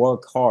if you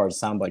work hard,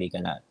 somebody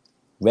gonna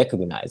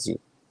recognize you,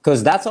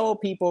 because that's all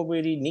people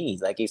really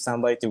need. Like if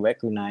somebody to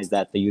recognize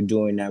that you're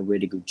doing a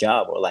really good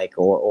job, or like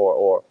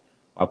or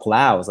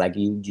applause, like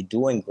you're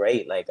doing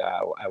great. Like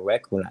I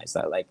recognize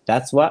that. Like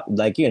that's what,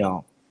 like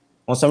on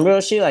some real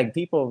shit. Like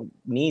people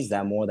needs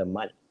that more than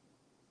money.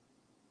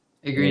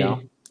 You know,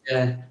 agree.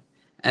 Yeah.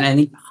 And I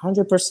think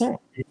 100%.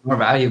 it's more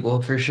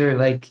valuable for sure.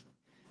 Like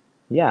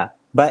Yeah.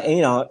 But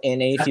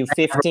and if you I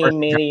never worked 15 a job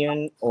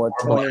million or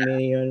before, 20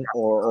 million,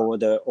 or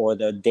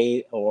the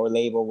day or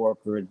labor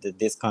worker that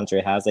this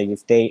country has,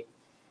 like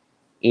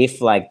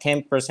if like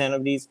 10%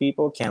 of these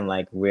people can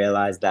like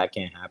realize that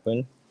can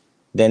happen,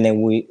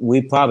 then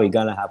we probably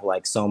gonna have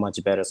like so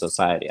much better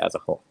society as a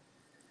whole.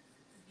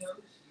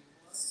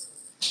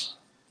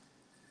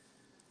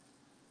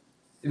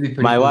 it'd be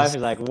pretty My cool wife to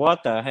is like,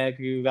 what the heck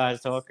are you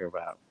guys talking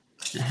about?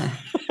 see.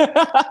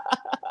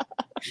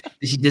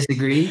 Did she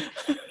disagree?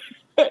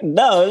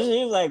 No,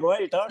 she's like, what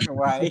are you talking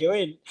about?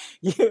 You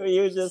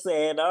just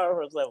saying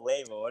for some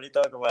labor. What are you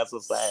talking about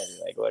society?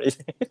 Like, what is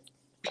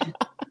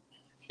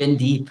Been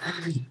deep.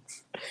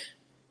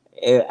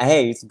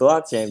 hey, it's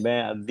blockchain,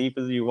 man, as deep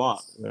as you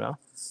want.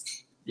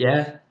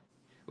 Yeah.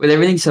 With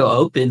everything so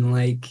open,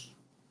 like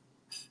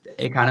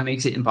it kind of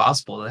makes it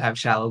impossible to have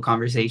shallow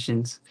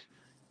conversations.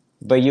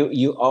 But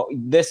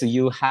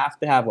you have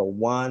to have a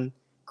one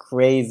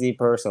crazy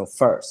person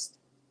first.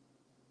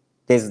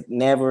 There's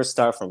never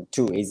start from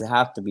two. It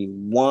have to be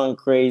one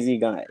crazy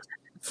guy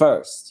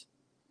first,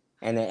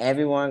 and then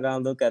everyone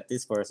gonna look at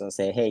this person and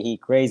say, "Hey, he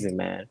crazy,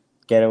 man.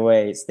 Get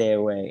away, stay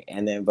away."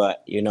 And then,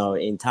 but you know,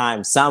 in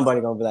time,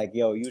 somebody gonna be like,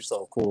 "Yo, you're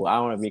so cool. I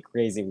want to be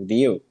crazy with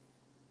you."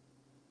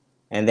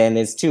 And then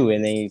it's two,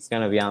 and then it's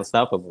gonna be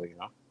unstoppable, you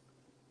know.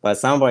 But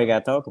somebody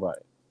gotta talk about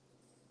it.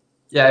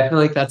 Yeah, I feel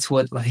like that's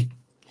what like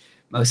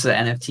most of the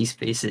NFT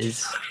space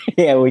is.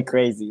 Yeah, we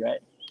crazy, right?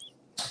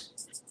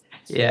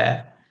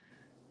 Yeah.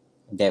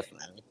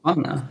 Definitely. I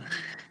don't know.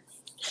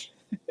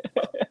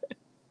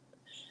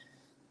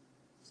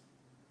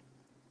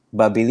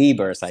 But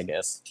believers, I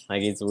guess,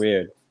 like it's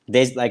weird.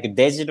 There's like a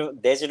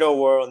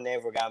digital world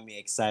never got me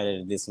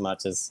excited this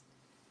much as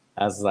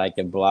like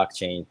a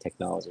blockchain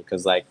technology,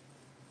 because like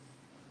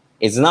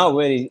it's not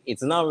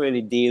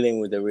really dealing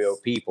with the real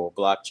people.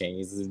 Blockchain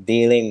is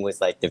dealing with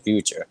like the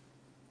future.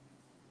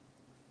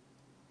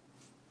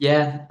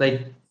 Yeah,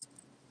 like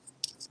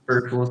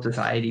virtual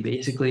society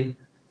basically.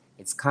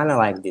 It's kind of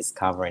like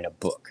discovering a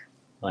book,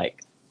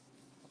 like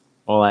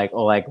or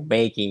like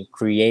making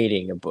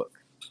creating a book.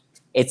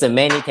 It's a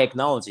many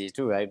technologies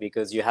too, right?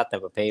 Because you have to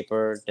have a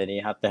paper, then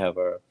you have to have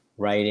a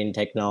writing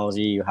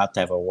technology, you have to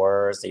have a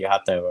words, you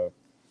have to have a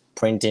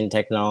printing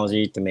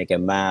technology to make a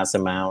mass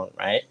amount,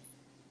 right?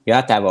 You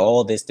have to have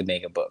all this to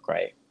make a book,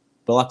 right?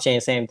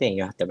 Blockchain, same thing.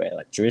 You have to have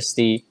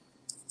electricity,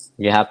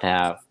 you have to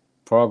have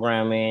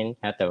programming, you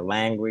have to have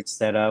language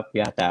set up,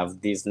 you have to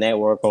have this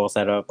network all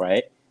set up,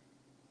 right?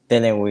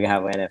 Then we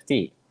have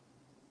NFT.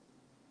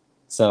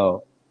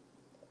 So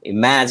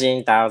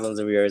imagine thousands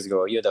of years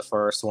ago, you're the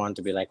first one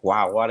to be like,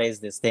 wow, what is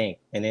this thing?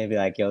 And then be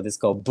like, yo, this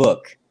called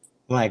book.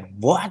 I'm like,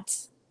 what?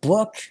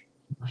 Book?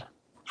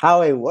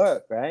 How it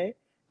work, right?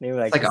 And you're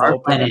It's like, like just our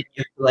open up. planet.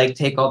 You have to like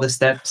take all the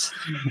steps.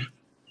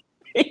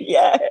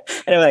 Yeah.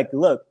 And I'm like,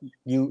 look,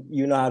 you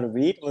know how to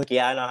read? I'm like,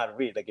 yeah, I know how to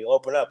read. Like you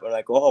open up, I'm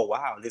like, oh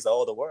wow, these are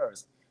all the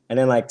words. And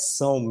then like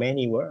so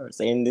many words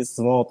in this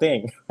small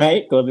thing,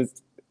 right?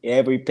 Because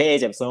every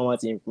page has so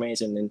much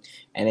information.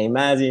 And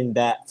imagine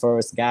that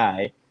first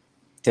guy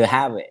to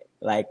have it,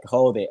 like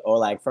hold it, or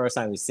like first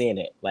time you seen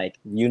it, like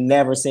you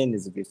never seen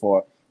this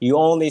before. You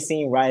only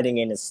seen writing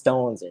in the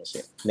stones and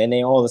shit. Then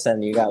all of a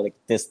sudden you got like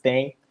this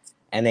thing,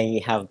 and then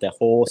you have the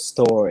whole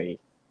story,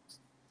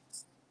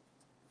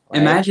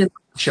 right? Imagine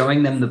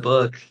showing them the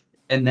book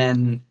and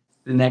then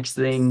the next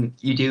thing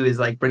you do is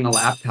like bring a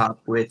laptop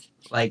with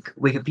like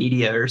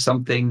Wikipedia or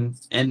something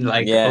and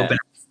like Yeah. open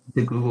up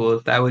to Google.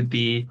 That would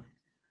be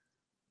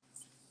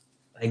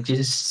like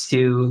just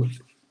two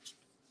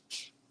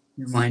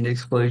mind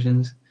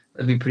explosions.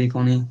 That'd be pretty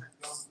funny.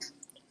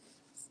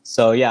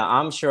 So yeah,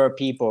 I'm sure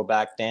people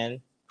back then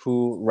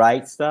who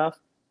write stuff,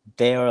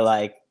 they are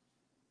like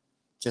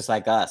just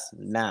like us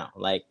now.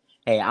 Like,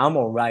 hey, I'm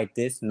gonna write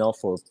this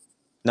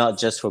not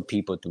just for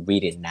people to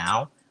read it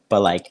now,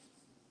 but like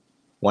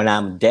when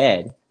I'm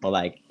dead or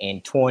like in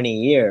 20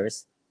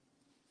 years,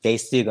 they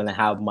still gonna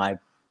have my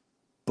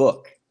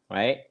book,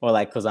 right? Or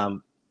like because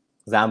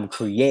I'm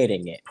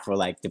creating it for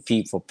like the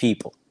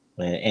people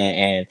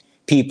and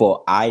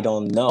people I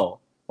don't know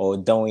or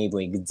don't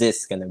even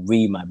exist gonna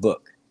read my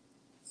book.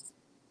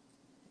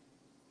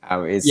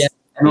 How Yeah. is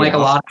And like a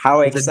lot how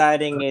of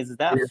exciting is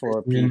that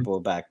for people. people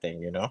back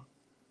then?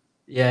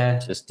 Yeah.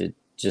 Just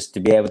to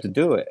be able to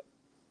do it.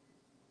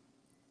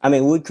 I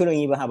mean, we couldn't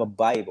even have a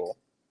Bible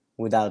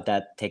without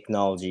that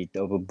technology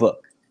of a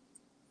book.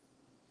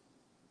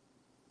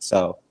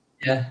 So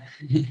Yeah.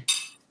 you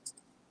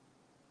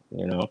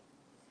know,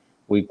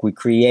 we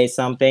create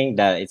something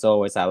that it's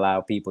always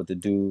allow people to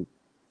do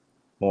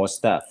more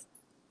stuff.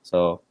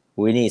 So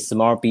we need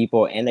smart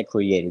people and the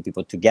creative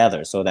people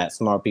together so that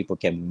smart people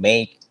can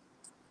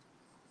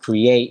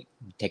create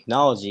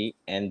technology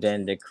and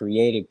then the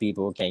creative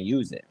people can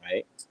use it,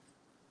 right?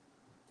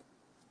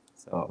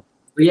 So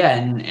But yeah,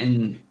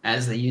 and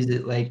as they use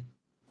it, like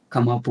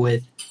come up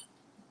with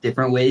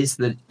different ways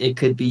that it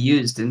could be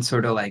used and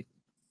sort of like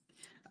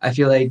I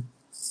feel like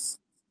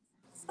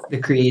the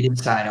creative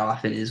side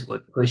often is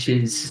what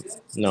pushes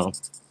no.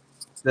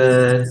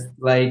 the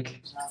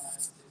like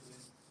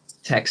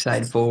tech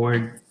side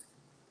forward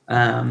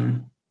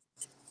um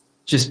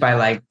just by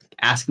like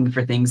asking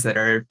for things that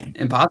are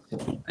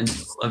impossible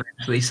until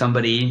eventually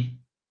somebody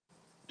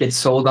gets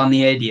sold on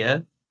the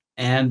idea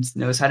and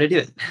knows how to do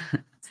it.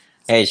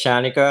 Hey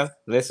Shanika,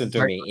 listen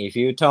to me. If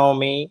you told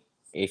me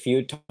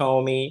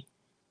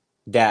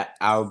that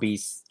I'll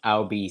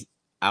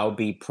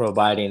be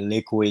providing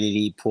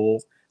liquidity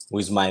pool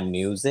with my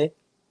music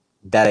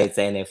that it's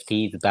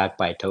NFTs backed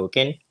by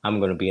token, I'm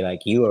gonna be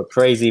like, you are a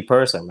crazy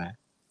person, man.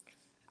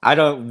 I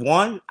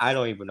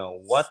don't even know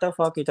what the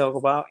fuck you talk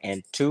about,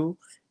 and two,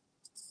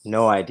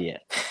 no idea.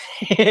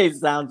 It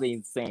sounds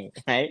insane,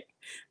 right?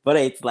 But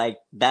it's like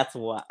that's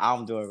what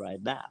I'm doing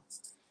right now.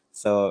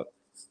 So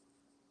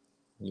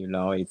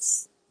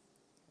it's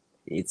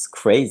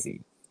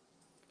crazy.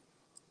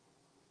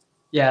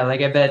 Yeah,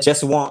 like I bet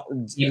Just want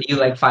you knew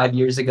like 5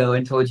 years ago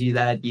and told you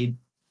that you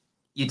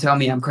tell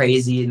me I'm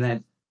crazy and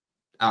that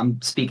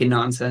I'm speaking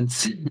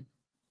nonsense.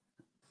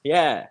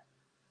 yeah.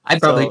 I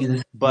probably So do the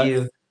same to but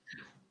you.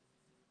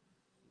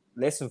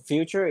 listen,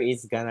 future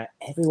is gonna,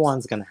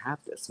 everyone's gonna have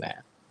this,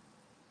 man.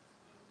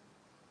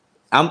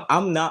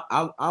 I'm not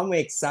I'm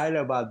excited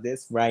about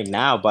this right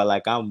now, but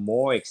like I'm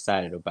more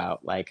excited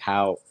about like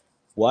how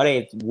what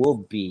it will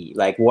be.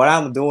 Like what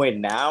I'm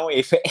doing now,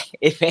 if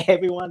if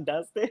everyone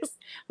does this,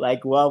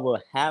 like what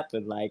will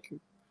happen? Like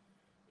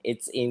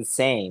it's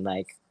insane.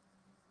 Like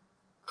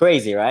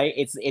crazy, right?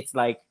 It's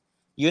like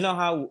you know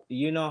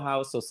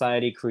how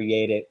society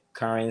created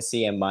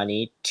currency and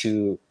money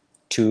to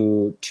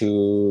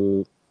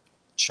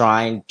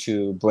trying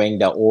to bring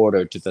the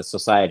order to the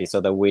society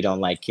so that we don't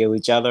like kill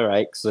each other,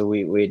 right? So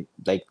we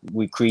like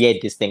we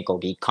create this thing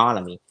called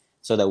economy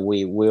so that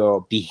we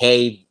will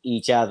behave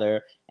each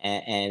other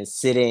and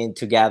sitting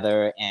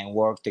together and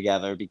work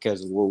together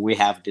because we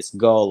have this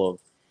goal of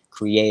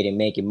creating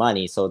making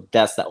money. So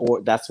that's the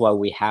or that's why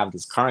we have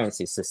this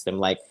currency system.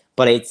 Like,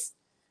 but it's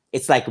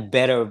like a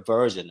better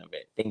version of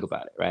it. Think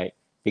about it, right?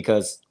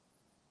 Because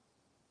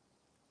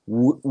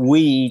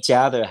we each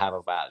other have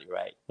a value,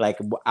 right? Like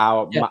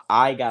Yeah,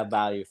 I got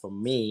value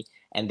from me,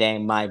 and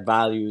then my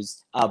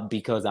values up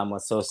because I'm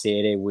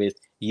associated with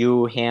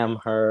you, him,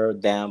 her,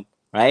 them,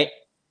 right?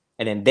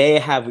 And then they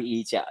have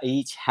each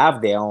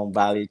have their own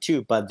value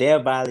too, but their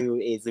value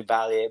is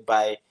evaluated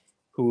by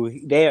who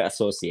they're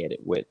associated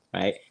with,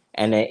 right?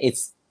 And then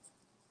it's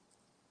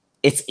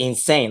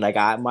insane. Like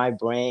my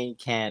brain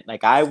can't,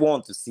 like I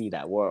want to see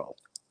that world.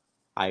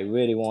 I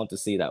really want to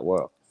see that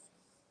world.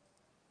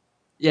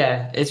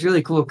 yeah, it's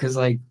really cool because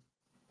like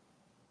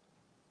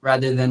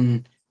rather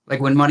than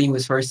like when money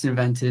was first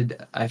invented,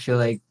 I feel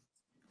like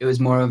it was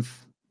more of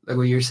like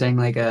what you're saying,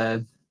 like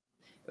a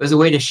it was a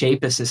way to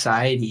shape a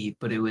society,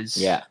 but it was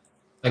Yeah.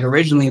 like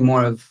originally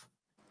more of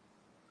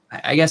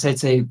I guess I'd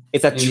say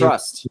It's a maybe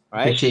trust,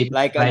 to right? shape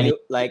Like society. you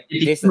like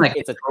It this, became like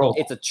it's a control.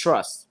 it's a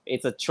trust.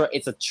 It's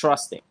a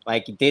trusting.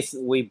 Like this,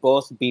 we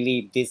both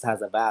believe this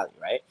has a value,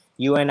 right?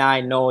 You and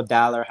I know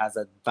dollar has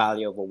a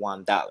value of a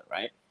 $1,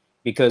 right?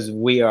 Because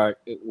we're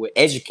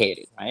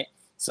educated, right?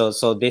 So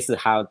this is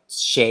how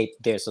shape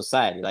their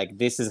society. Like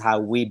this is how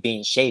we've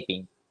been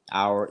shaping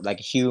our like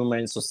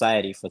human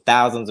society for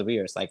thousands of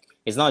years. Like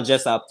it's not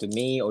just up to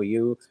me or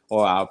you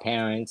or our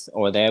parents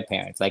or their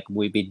parents. Like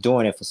we've been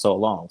doing it for so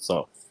long.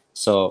 So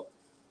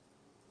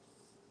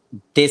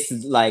this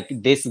like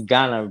this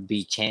gonna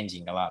be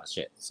changing a lot of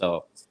shit.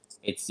 So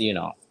it's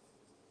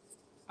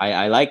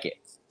I like it.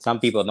 Some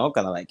people not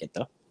gonna like it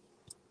though.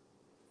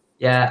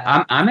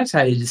 Yeah, I'm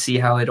excited to see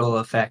how it'll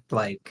affect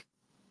like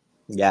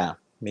Yeah,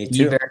 me ID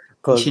too.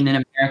 Cause verification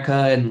in America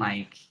and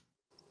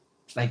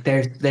like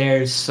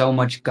there's so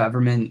much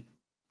government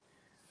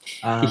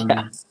yeah,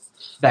 um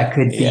that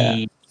could yeah,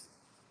 be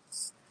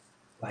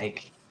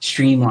like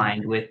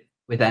streamlined with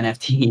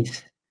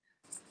NFTs.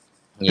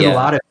 Because a yeah.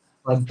 lot of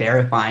like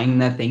verifying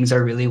that things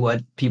are really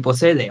what people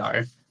say they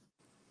are.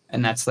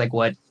 And that's like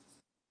what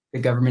the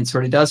government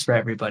sort of does for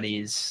everybody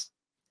is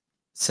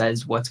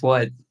says what's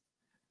what.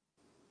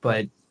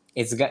 But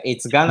It's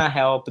gonna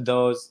help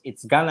those.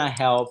 It's gonna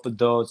help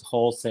those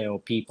wholesale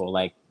people.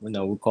 Like we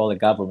call it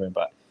government,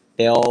 but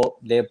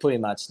they're pretty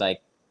much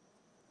like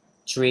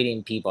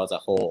treating people as a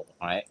whole,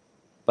 right?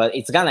 But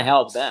it's gonna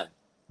help them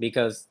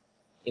because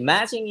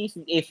imagine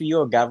if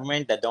you're a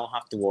government that don't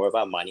have to worry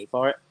about money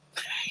for it.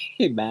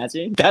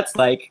 Imagine that's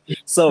like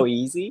so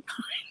easy.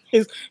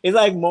 It's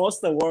like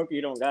most of the work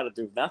you don't gotta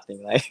do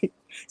nothing. Like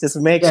just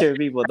make yeah, sure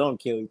people don't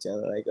kill each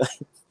other. Like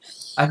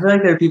I feel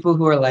like there are people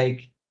who are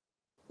like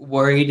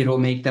worried it'll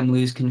make them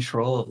lose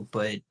control,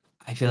 but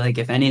I feel like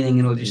if anything,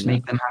 it'll just no.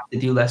 make them have to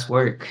do less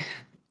work.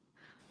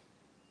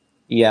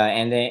 Yeah,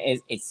 and then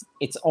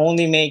it's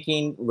only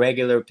making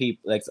regular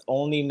people, like it's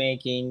only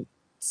making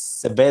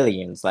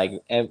civilians, like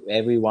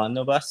every one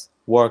of us,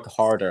 work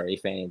harder,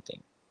 if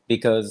anything,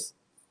 because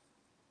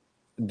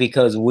we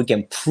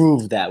can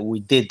prove that we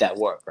did that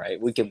work,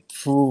 right? We can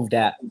prove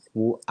that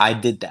I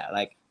did that.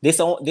 Like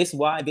this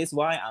why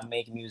I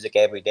make music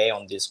every day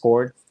on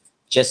Discord,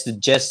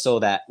 just so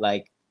that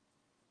like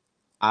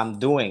I'm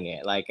doing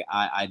it, like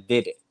I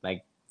did it,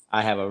 like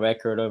I have a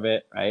record of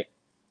it, right?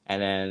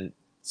 And then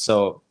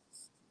so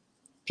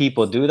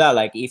people do that.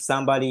 Like if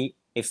somebody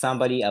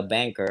a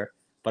banker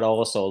but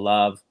also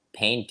love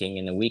painting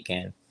in the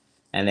weekend,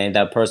 and then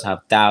that person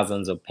have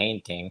thousands of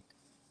painting,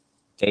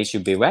 they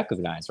should be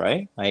recognized,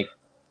 right? Like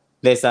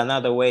there's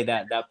another way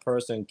that that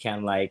person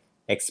can like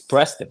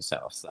express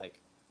themselves, like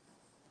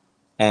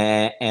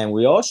and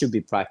we all should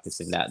be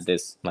practicing that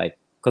this like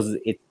because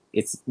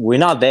it's we're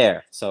not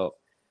there, so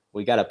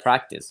we gotta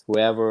practice.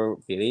 Whoever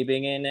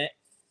believing in it,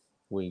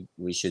 we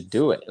should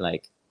do it.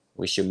 Like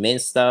we should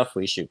mint stuff,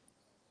 we should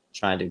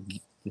try to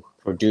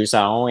produce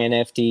our own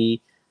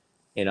NFT,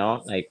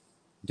 like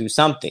do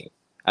something.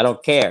 I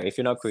don't care if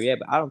you're not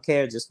creative. I don't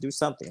care. Just do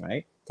something,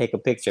 right? Take a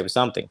picture of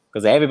something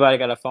because everybody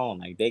got a phone.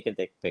 Like they can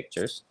take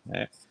pictures.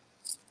 Right?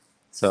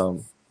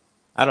 So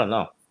I don't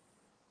know.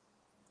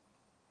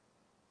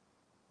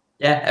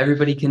 Yeah,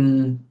 everybody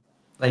can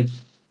like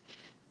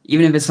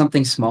even if it's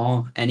something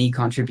small, any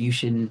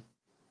contribution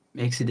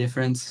makes a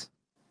difference.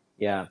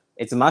 Yeah,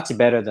 it's much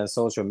better than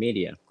social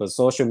media because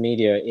social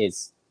media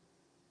is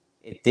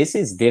this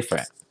is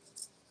different.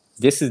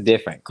 This is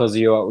different because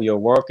your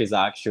work is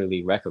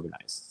actually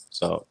recognized.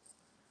 So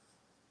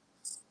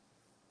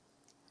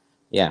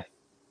yeah,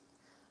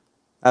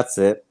 that's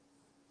it.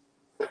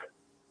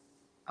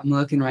 I'm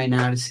looking right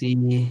now to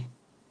see.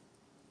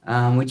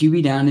 Would you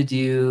be down to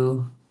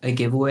do a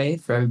giveaway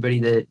for everybody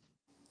that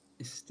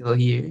is still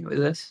here with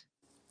us?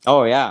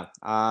 Oh yeah,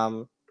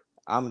 I'm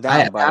I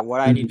down. But what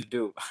I need um, to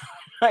do,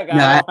 like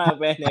no, I I don't have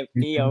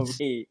NFT on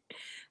me.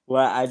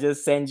 Well, I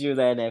just send you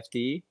the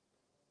NFT.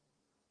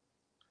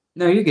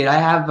 no, you're good. I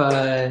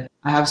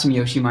have some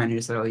Yoshi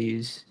miners that I'll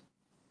use.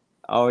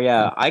 Oh Uh,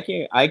 yeah,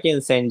 I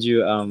can send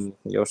you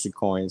Yoshi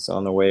coins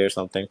on the way or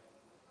something.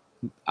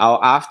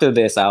 I'll after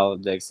this I'll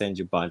like send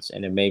you a bunch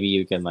and then maybe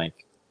you can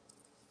like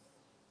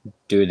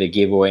do the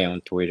giveaway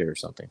on Twitter or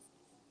something.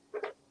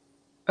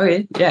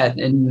 okay, yeah,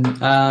 and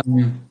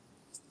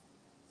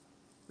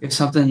we have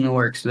something in the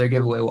works with our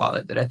giveaway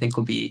wallet that I think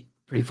will be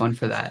pretty fun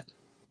for that.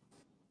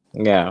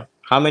 Yeah.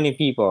 How many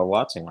people are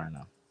watching right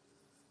now?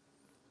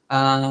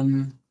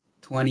 Um,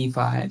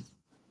 25.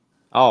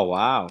 Oh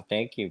wow,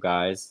 thank you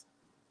guys.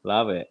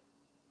 Love it.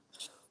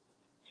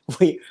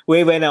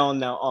 We went on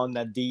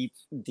the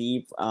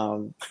deep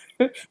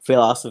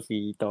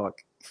philosophy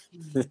talk.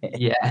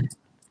 Yeah,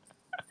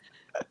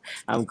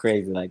 I'm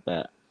crazy like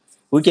that.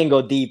 We can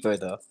go deeper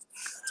though.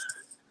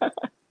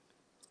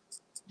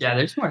 yeah.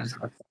 There's more to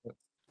talk about.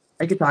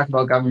 I could talk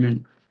about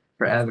government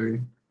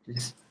forever.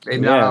 Just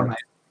maybe not on Yeah, my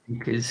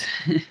because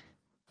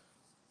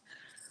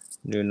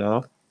you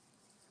know.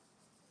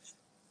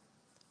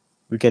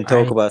 We can all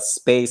talk right. about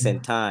space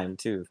and time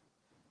too.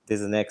 This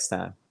is the next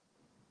time.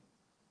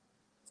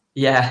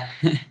 Yeah,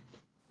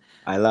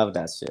 I love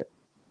that shit.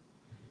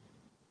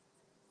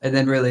 and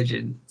then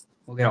religion.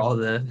 We'll get all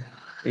the.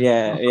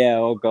 Yeah, yeah,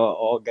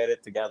 all get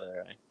it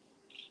together, right?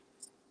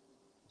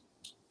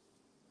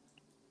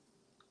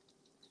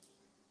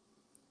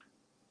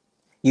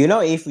 You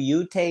know, if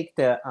you take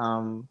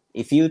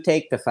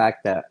the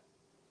fact that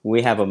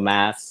we have a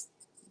mass,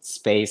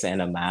 space,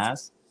 and a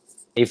mass,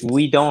 if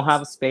we don't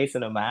have space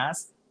and a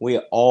mass,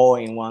 we're all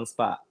in one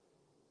spot,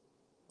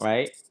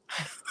 right?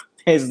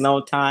 There's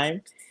no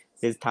time.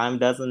 This time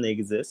doesn't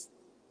exist.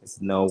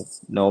 There's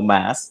no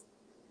mass,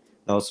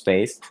 no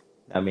space.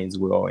 That means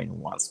we're all in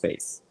one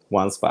space,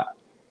 one spot,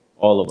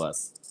 all of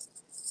us.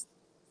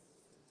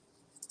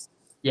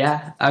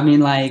 Yeah, I mean,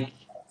 like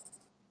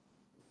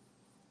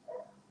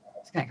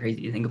it's kind of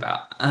crazy to think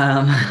about.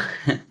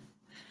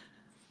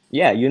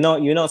 Yeah, you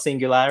know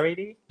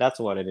singularity. That's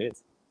what it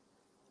is.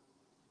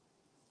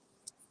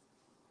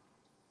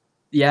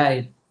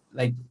 Yeah,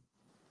 like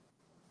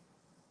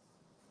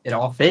it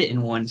all fit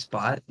in one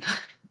spot.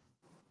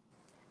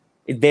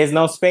 There's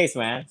no space,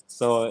 man.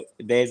 So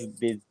there's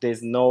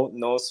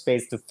no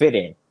space to fit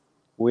in.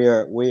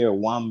 We're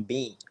one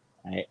being,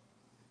 right?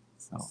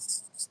 So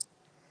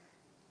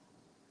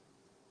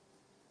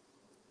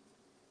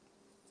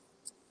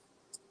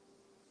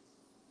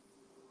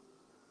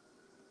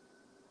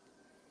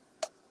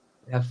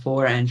We have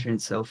 4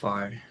 entrants so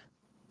far.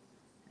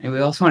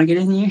 Anybody else want to get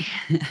in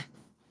here?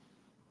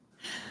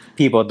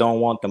 people don't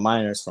want the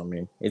miners from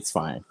me. It's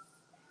fine.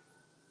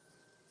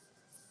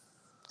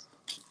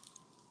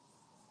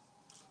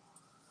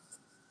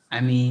 I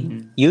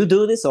mean, You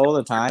do this all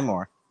the time,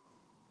 or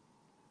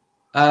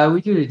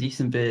we do it a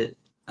decent bit.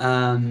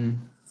 I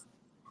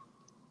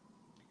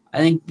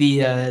think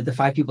the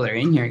 5 people that are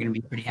in here are going to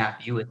be pretty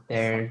happy with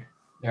their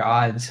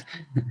odds.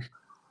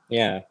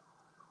 yeah.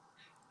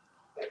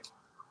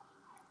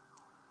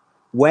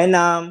 When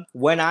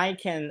I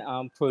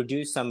can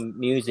produce some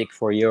music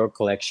for your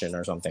collection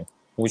or something,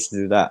 we should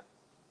do that.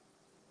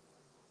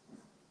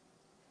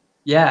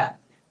 Yeah,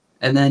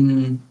 and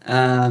then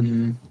I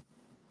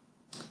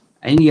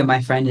need to get my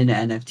friend into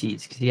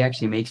NFTs because he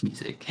actually makes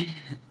music.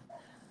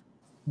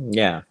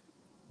 Yeah,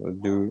 we'll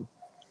do.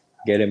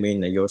 Get him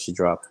in the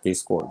YoshiDrops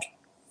Discord.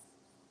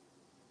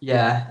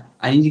 Yeah,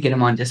 I need to get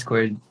him on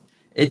Discord.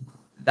 It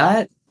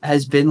that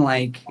has been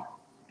like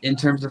in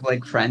terms of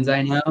like friends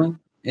I know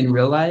in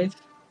real life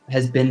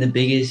has been the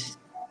biggest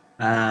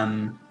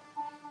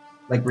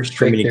like restrictor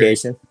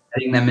Communication.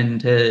 getting them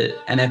into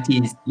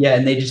NFTs. Yeah,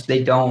 and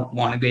they don't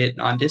want to get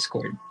on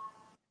Discord,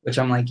 which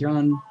I'm like, you're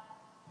on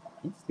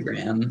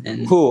Instagram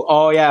and Who?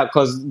 Oh yeah,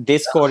 because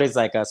Discord is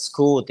like a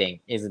school thing,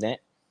 isn't it?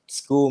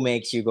 School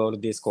makes you go to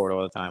Discord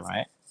all the time,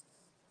 right?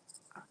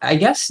 I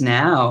guess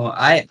now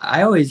I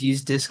always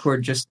used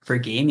Discord just for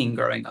gaming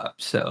growing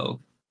up. So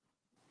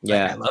like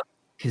I Yeah, love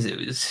because it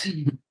was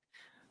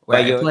where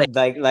but I you're play.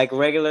 like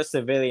regular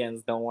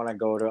civilians don't want to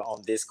go to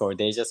on Discord.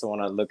 They just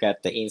want to look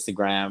at the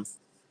Instagram,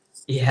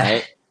 Yeah.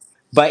 right?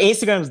 But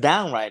Instagram's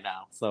down right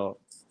now, so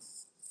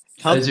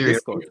come Those to are really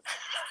Discord.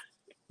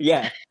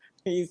 Yeah,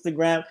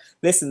 Instagram.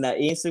 Listen, the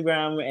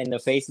Instagram and the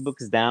Facebook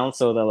is down,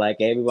 so that like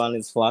everyone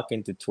is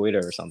flocking to Twitter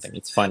or something.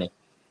 It's funny.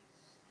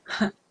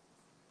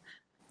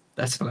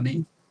 that's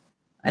funny.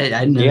 I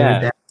didn't know they were Yeah,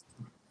 down.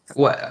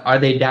 What are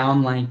they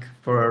down like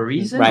for a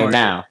reason right or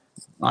now.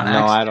 on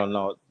No, I accident? don't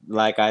know.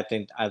 like I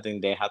think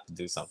they have to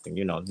do something.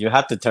 You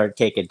have to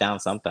take it down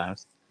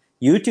sometimes.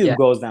 YouTube Yeah.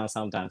 goes down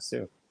sometimes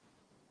too.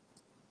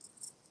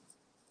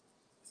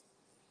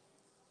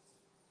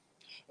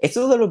 It's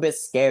a little bit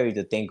scary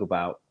to think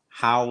about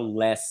how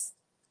less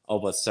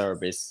of a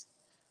service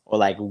or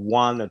like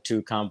one or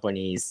two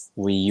companies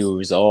we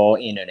use or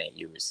internet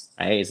use.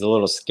 Right? It's a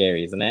little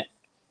scary, isn't it?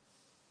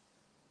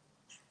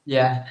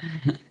 Yeah.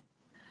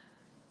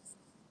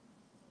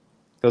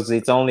 Because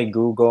it's only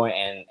Google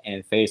and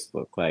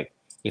Facebook. Like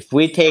if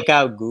we take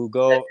out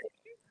Google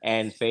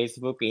and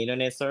Facebook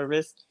internet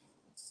service,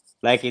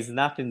 like it's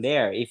nothing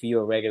there if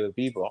you're regular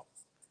people.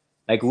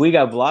 Like we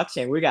got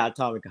blockchain, we got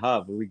atomic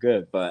hub, we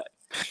good, but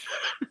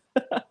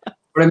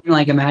But I mean,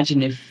 like,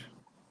 imagine if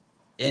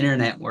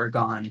internet were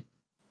gone,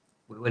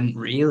 we wouldn't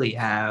really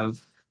have.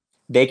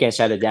 they can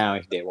shut it down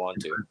if they want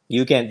to.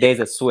 You can there's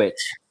a switch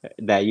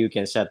that you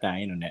can shut down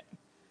internet.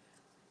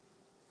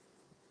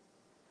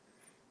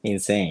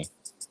 Insane.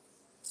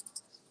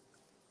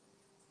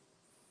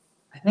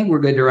 I think we're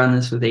good to run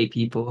this with 8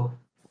 people.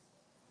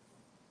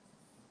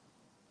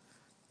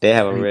 They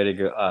have a really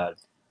good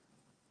odds.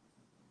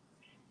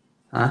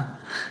 Huh?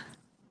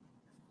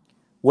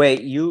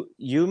 Wait, you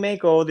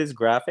make all this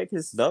graphic?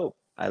 It's dope.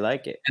 I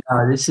like it.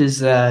 This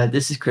is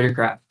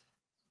Criticraft.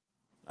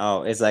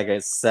 Oh, it's like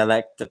a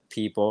select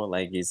people,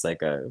 like it's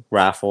like a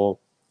raffle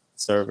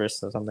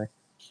service or something.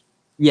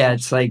 Yeah,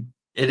 it's like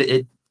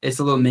it's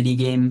a little mini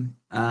game.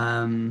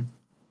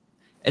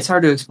 It's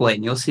hard to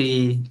explain. You'll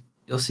see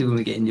when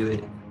we get into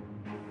it.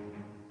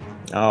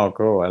 Oh,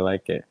 cool. I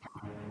like it.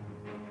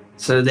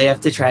 So they have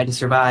to try to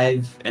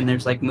survive, and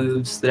there's like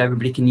moves that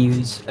everybody can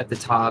use at the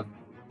top.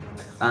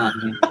 Try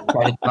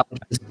to dodge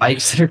the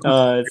spikes that are.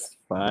 Oh, it's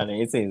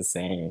funny. It's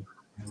insane.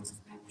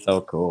 So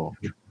cool.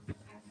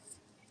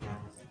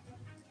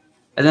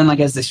 And then, like,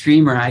 as the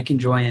streamer, I can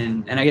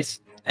join, and I guess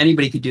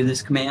anybody could do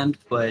this command,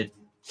 but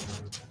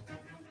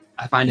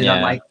I find it Yeah.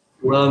 unlikely.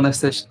 Well, unless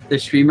the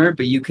streamer,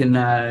 but you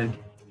can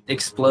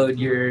explode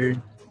your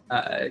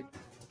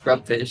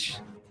grubfish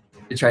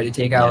to try to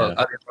take out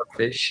Yeah. other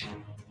grubfish.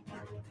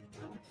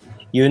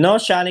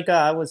 Shanika,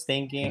 I was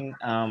thinking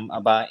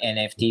about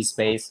NFT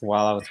space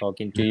while I was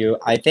talking to you.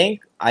 I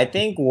think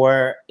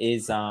where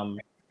is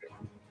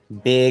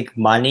big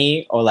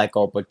money or like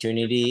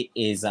opportunity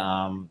is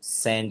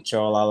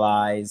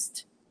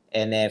centralized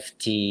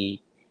NFT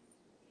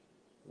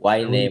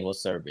white label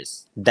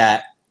service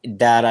that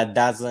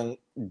doesn't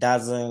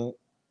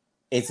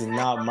it's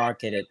not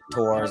marketed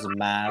towards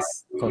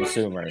mass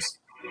consumers.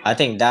 I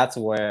think that's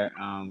where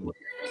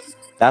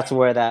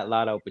that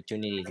lot of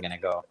opportunity is gonna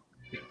go.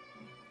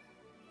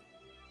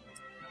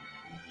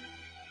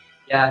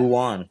 Yeah. Who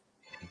won?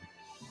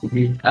 Let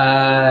me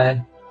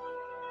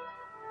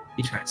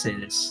try to say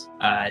this.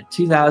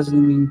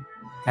 2000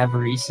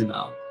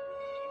 Cavarissimo.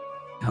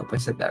 I hope I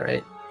said that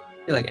right.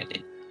 I feel like I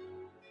did.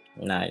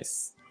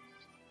 Nice.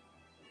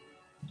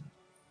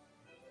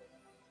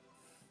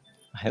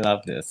 I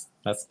love this.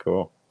 That's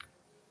cool.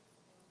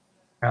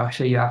 I'll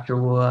show you after.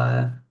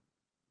 I'll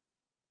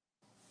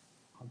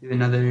do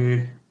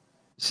another.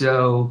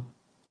 So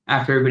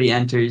after everybody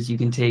enters, you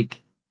can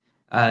take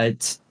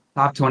it's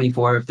top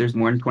 24 if there's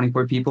more than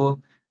 24 people.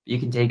 You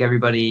can take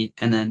everybody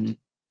and then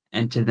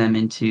enter them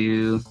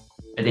into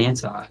a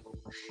dance off.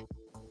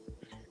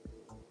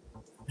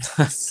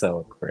 That's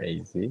so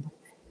crazy.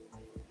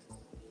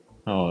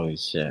 Holy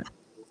shit.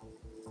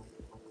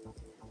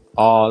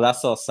 Oh,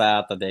 that's so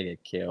sad that they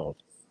get killed.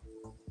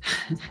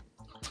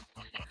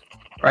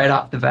 Right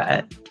off the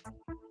bat.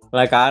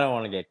 Like, I don't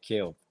want to get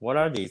killed. What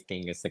are these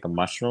things? It's like a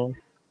mushroom?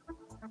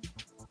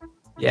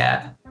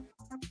 Yeah.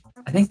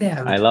 I think they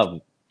have. I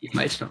love You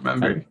might just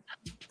remember.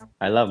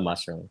 I love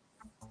mushroom.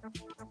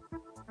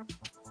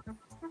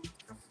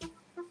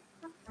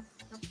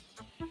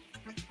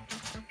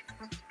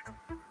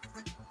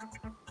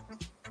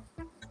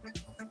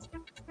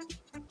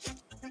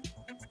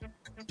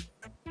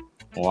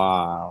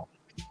 Wow.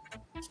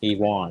 He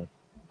won.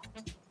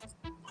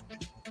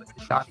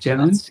 Doc That's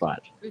Jones. fun.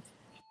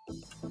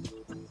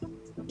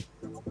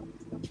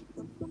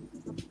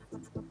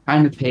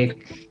 Trying to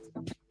pick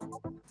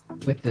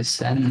with the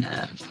Sen.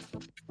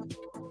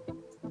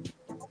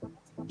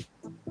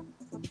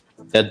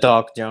 The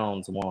Doc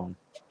Jones won.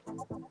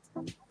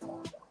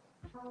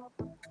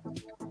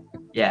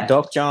 Yeah.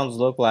 Doc Jones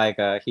look like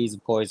he's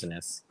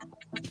poisonous.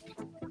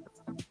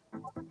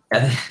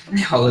 Yeah,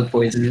 they all look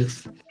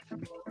poisonous.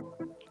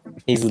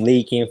 He's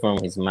leaking from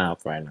his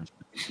mouth right now.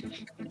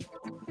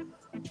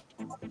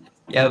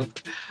 Yep.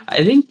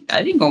 I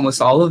think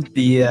almost all of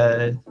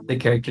the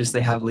characters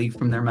they have leak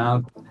from their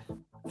mouth.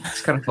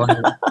 It's kind of funny.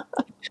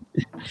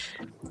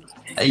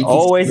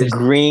 Always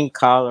green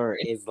color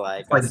is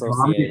like like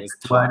associated with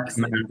blood toxic.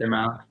 coming out of their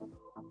mouth.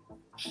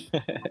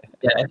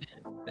 Yeah,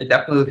 it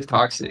definitely looks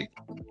toxic.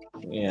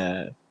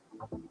 Yeah.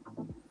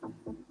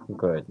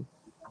 Good.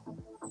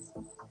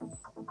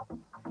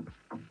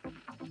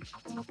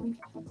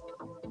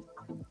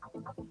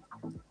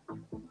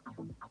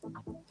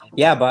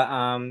 Yeah, but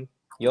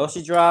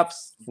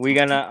YoshiDrops, we're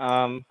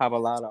gonna have a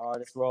lot of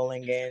artists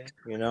rolling in.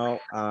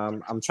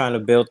 I'm trying to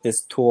build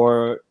this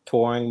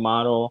touring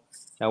model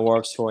that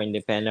works for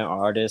independent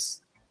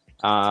artists.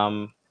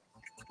 Um,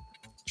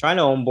 Trying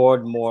to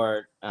onboard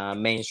more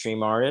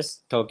mainstream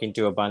artists, talking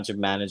to a bunch of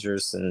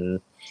managers,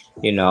 and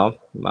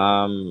I'm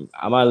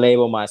a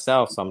label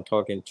myself, so I'm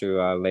talking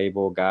to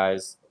label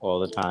guys all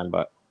the time,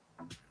 but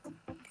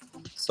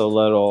so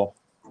little,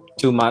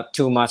 too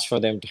much for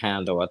them to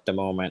handle at the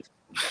moment.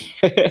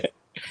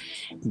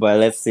 But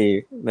let's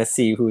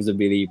see who's a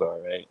believer,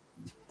 right?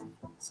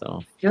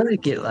 So I feel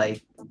like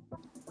it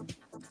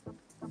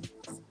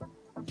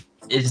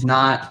is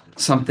not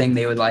something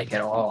they would like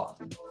at all.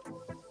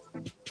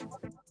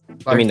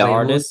 you mean Large the labels,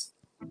 artist?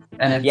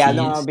 Yeah,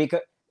 no, NFTs.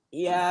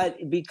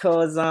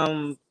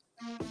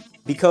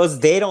 because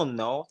they don't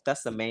know.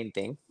 That's the main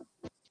thing.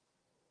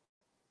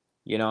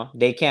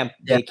 They can't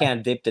Yeah, they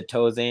can't dip the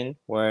toes in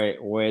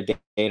where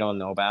they don't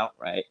know about,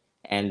 right?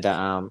 And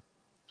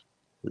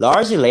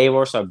large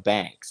labels are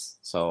banks,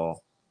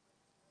 so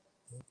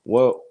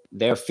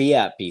they're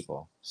fiat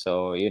people.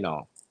 So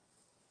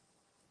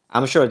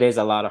I'm sure there's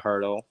a lot of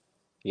hurdle.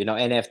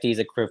 NFTs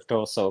are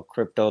crypto, so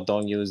crypto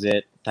don't use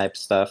it type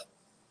stuff.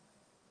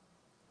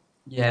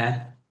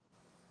 yeah,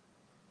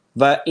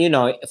 But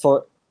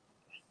for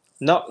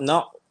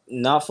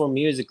not for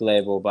music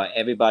label, but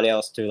everybody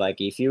else too.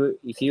 Like if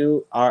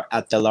you are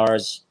at the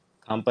large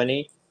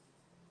company,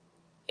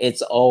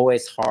 it's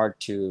always hard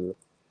to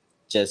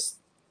just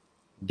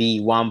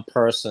be one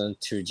person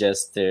to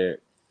just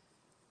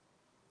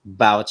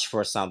vouch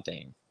for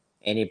something,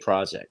 any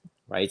project,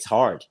 right? It's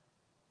hard,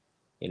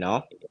 you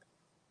know.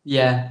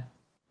 yeah.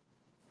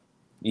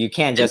 You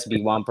can't And just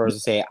be one person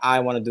say I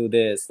want to do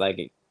this,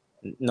 like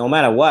no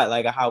matter what,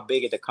 like how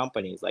big the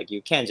company is. Like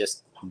you can't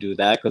just do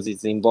that because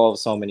it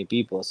involves so many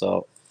people.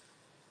 So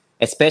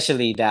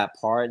especially that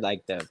part,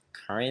 like the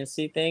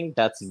currency thing,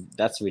 that's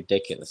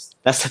ridiculous.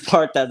 That's the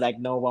part that like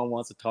no one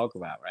wants to talk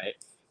about, right?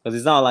 Because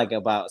it's not like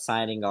about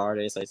signing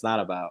artists. It's not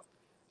about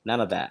none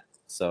of that.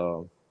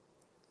 So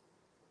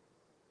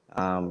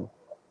um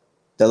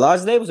the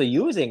large labels are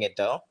using it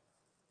though.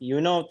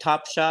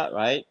 Top Shot,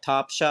 right?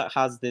 Top Shot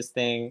has this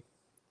thing,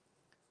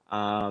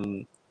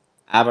 um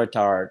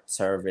avatar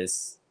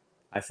service.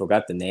 I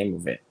forgot the name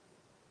of it,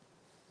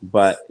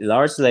 but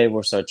large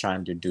labels are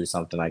trying to do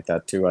something like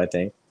that too, I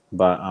think.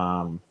 But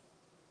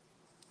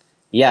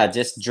yeah,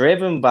 just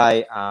driven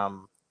by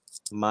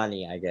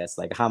money, I guess,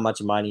 like how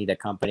much money the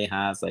company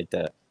has, like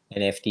the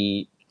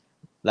NFT.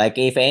 Like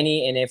if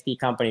any NFT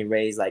company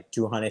raised like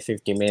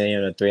 250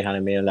 million or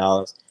 300 million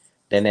dollars,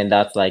 then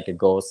that's like a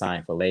gold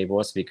sign for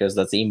labels, because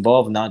that's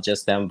involved not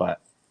just them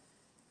but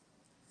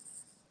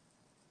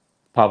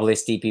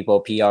publicity people,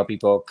 PR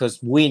people,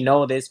 because we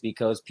know this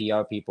because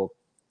PR people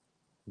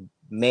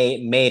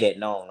made it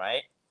known,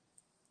 right?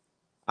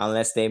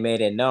 Unless they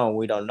made it known,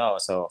 we don't know.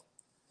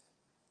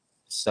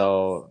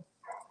 So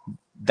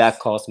that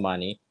costs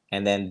money,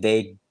 and then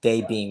they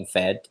being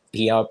fed,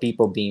 PR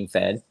people being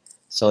fed,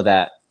 so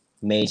that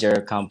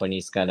major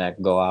companies gonna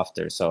go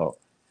after. So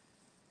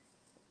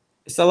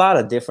it's a lot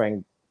of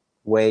different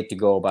way to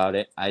go about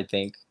it, I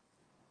think,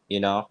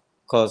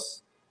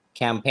 because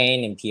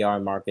campaign and PR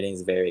marketing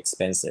is very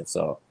expensive.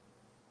 So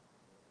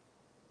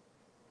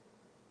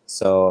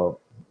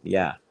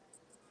yeah,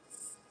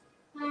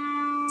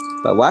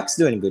 but Wax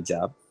doing a good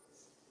job.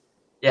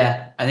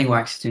 yeah, I think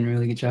Wax is doing a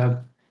really good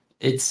job.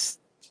 It's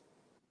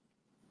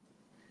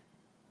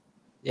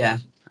yeah,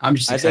 I'm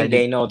just I think excited.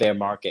 they know their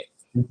market.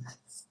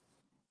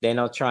 They're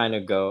not trying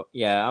to go.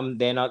 Yeah,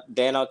 they're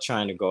not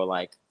trying to go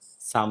like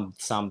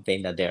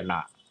something that they're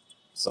not.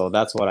 So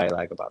that's what I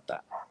like about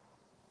that.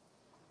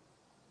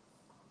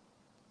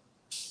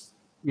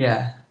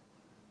 Yeah,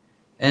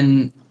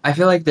 and I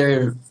feel like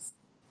they're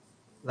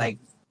like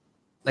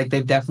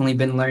they've definitely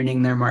been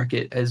learning their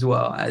market as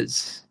well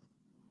as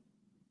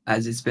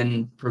it's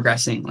been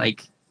progressing.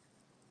 Like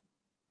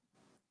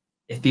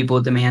if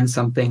people demand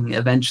something,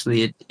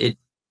 eventually it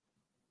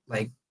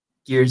like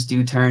gears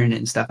do turn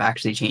and stuff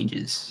actually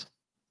changes,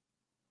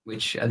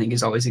 which I think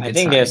is always a I good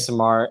think they're sign.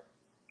 smart.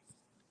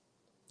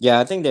 Yeah,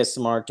 I think they're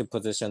smart to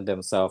position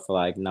themselves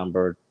like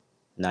number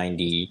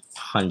 90,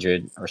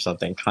 100 or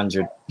something,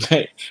 100,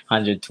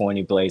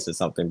 120 place or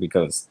something,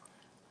 because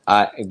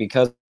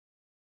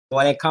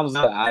when it comes to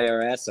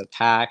IRS or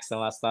tax and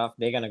all that stuff,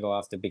 they're gonna go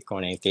after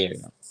Bitcoin and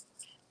Ethereum.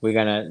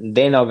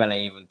 They're not gonna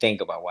even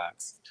think about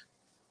Wax.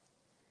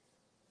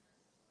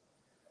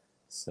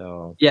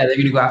 So Yeah, they're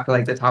gonna go after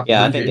like the top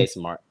yeah, I think they're 100.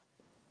 smart.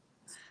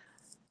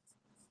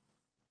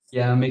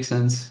 Yeah, makes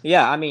sense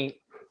Yeah, I mean,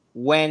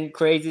 when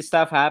crazy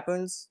stuff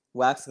happens,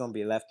 Wax is gonna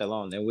be left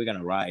alone, and we're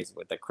gonna rise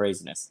with the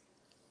craziness.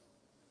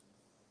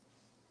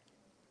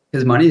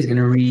 because money is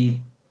gonna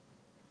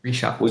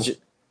reshuffle. Which,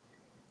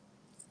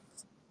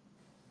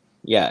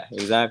 yeah,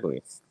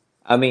 exactly.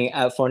 I mean,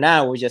 for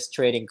now, we're just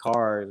trading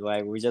cars.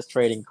 Like we're just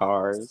trading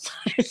cars.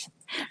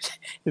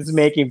 It's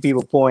making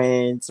people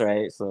points,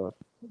 right? So,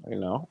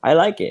 I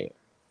like it.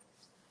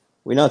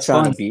 We're not It's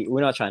trying to fun. be.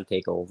 We're not trying to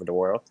take over the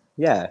world.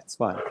 Yeah, it's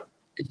fun.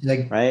 It's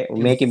like right? We're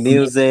people making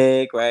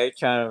music, right?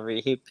 Trying to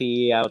be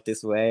hippie out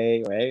this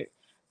way, right?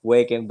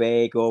 Wake and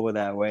bake over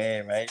that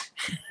way, right?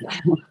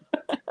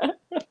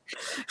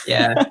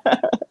 yeah,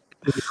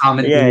 the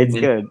common Yeah, theme it's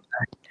is good.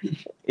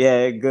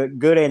 Yeah,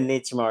 good in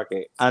niche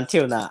market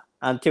until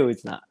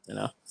it's not, you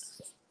know.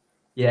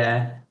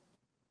 yeah.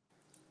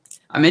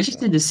 I'm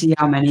interested to see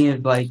how many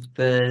of like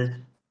the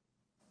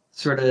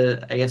sort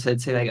of, I guess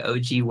I'd say like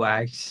OG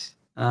wax,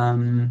 uh,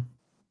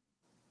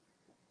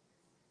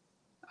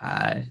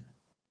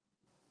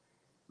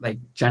 like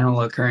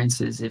general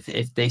occurrences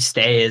if they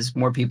stay as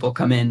more people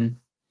come in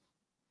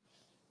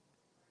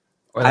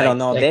or I don't like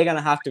know. like They're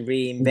gonna have to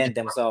reinvent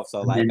themselves, so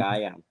come like in.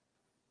 I am,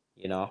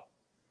 you know.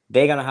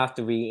 They're gonna have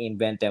to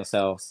reinvent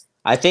themselves.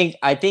 I think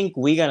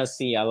we're gonna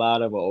see a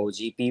lot of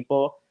OG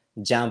people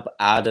jump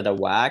out of the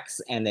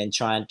wax and then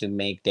trying to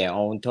make their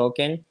own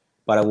token,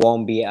 but it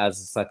won't be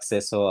as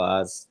successful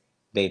as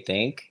they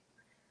think,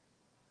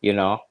 you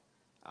know.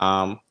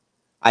 Um,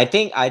 I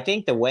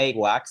think the way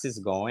Wax is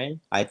going,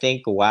 I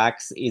think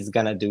Wax is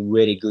gonna do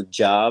really good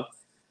job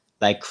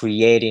like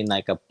creating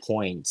like a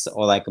points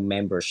or like a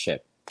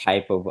membership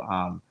type of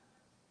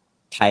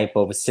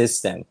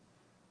system.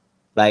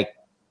 Like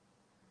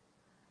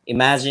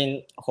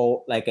imagine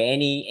whole like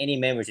any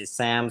membership,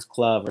 Sam's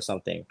Club or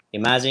something.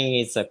 Imagine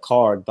it's a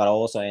card but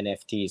also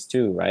NFTs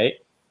too, right?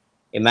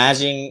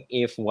 Imagine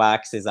if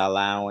Wax is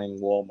allowing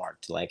Walmart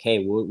to like,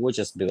 hey, we'll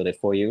just build it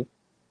for you,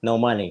 no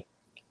money.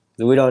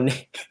 We don't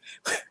need,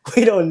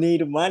 we don't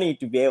need money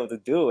to be able to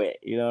do it.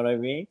 You know what I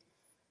mean?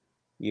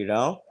 You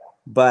know,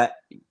 but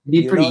It'd be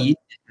you pretty know, easy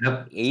to set up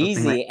something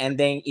like easy, and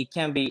then it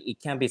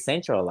can be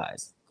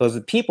centralized because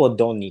people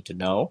don't need to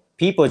know.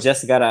 People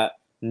just gotta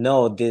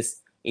know this.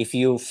 If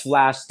you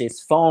flash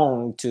this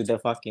phone to the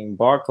fucking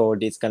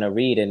barcode, it's gonna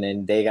read, and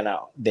then they're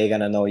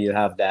gonna know you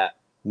have that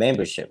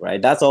membership,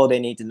 right? That's all they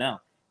need to know.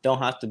 Don't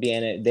have to be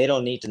any. They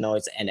don't need to know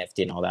it's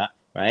NFT and all that,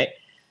 right?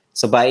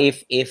 So, but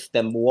if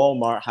the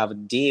Walmart have a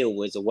deal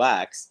with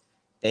Wax,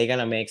 they're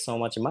gonna make so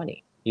much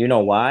money. You know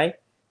why?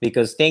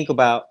 Because think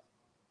about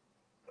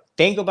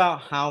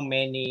how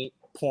many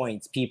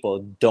points people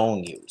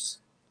don't use.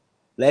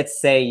 Let's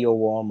say you're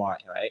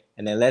Walmart, right?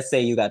 And then let's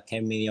say you got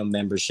 10 million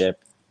membership,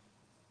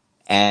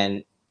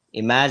 and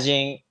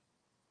imagine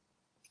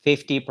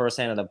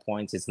 50% of the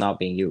points is not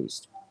being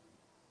used,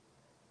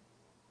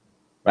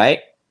 right?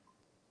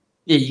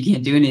 yeah, you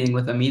can't do anything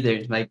with them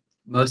either. Like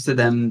most of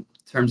them,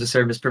 terms of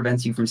service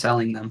prevents you from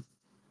selling them.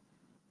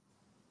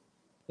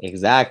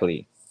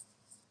 Exactly.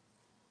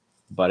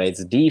 But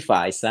it's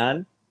DeFi,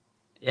 son.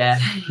 Yeah,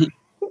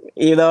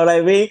 You know what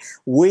I mean?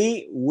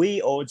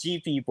 We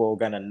OG people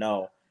gonna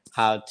know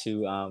how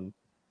to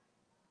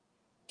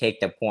take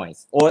the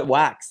points or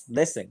Wax.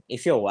 Listen,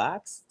 if you're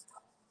Wax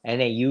and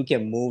then you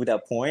can move the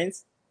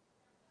points,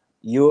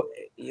 you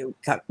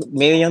 $1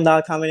 million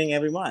coming in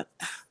every month,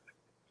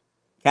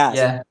 cash,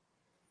 yeah,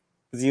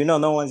 because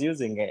no one's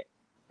using it.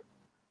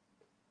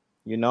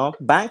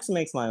 Banks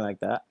makes money like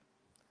that.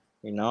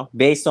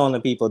 Based on the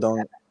people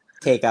don't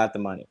take out the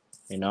money.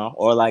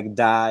 Or like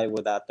die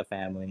without the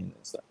family and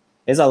stuff.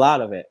 There's a lot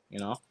of it.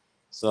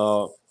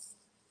 So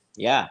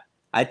yeah,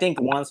 I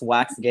think once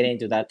Wax get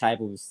into that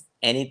type of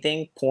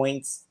anything,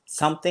 points,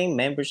 something,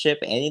 membership,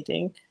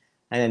 anything,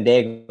 and then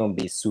they're gonna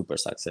be super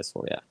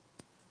successful. Yeah,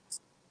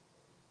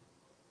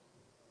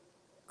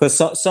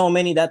 because so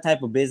many that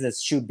type of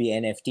business should be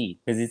NFT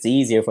because it's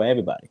easier for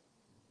everybody.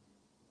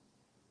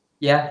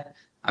 yeah.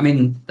 I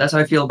mean, that's how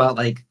I feel about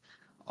like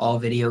all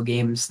video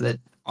games that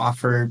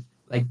offer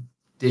like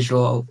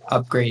digital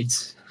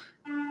upgrades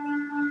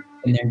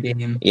in their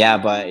game. Yeah,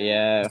 but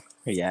yeah,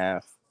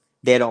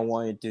 they don't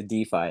want you to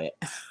DeFi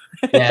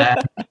Yeah,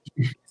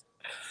 it.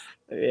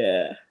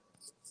 Yeah,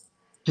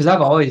 because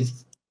I've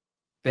always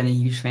been a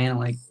huge fan of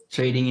like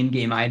trading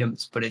in-game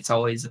items, but it's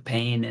always a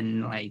pain,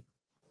 and like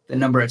the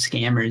number of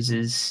scammers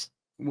is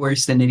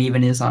worse than it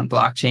even is on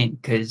blockchain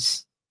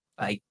because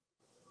like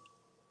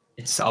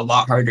it's a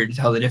lot harder to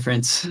tell the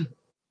difference.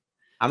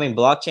 I mean,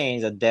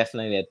 blockchains are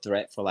definitely a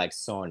threat for like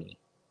Sony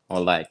or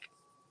like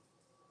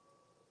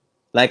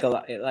a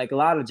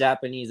lot of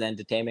Japanese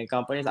entertainment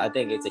companies. I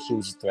think it's a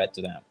huge threat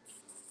to them.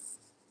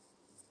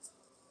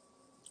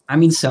 I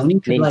mean,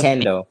 Sony could like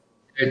Nintendo,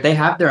 they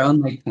have their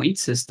own like point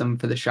system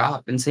for the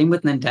shop, and same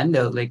with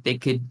Nintendo. Like they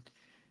could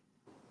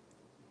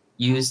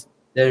use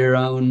their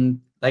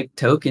own like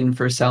token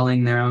for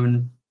selling their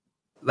own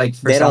like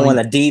for they don't want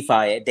selling. to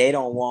DeFi it. They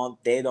don't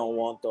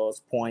want those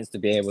points to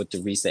be able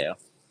to resell.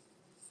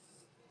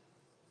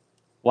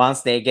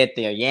 Once they get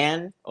their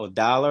yen or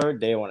dollar,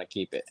 they want to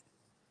keep it.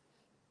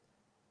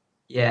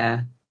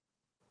 Yeah,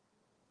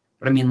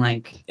 but I mean,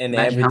 like And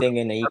imagine how everything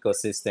in the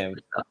ecosystem.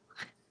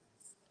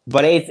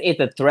 But it's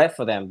a threat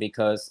for them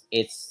because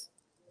it's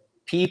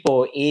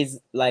people is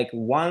like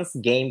once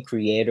game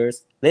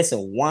creators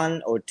listen,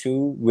 one or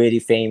two really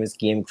famous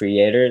game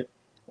creators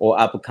or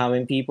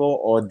upcoming people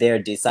or their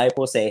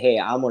disciples say, hey,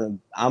 I'm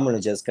gonna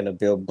just gonna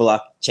build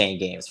blockchain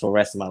games for the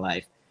rest of my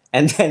life.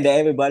 and then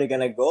everybody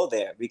gonna go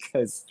there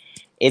because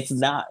it's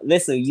not.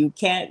 Listen, you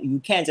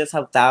can't just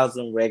have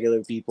thousand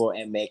regular people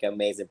and make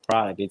amazing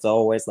product. It's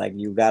always like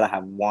you gotta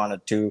have one or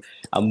two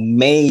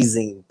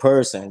amazing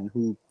person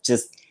who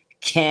just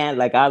can't,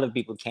 like, other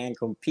people can't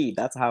compete.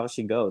 That's how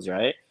she goes,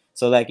 right?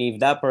 So like if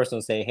that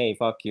person say, hey,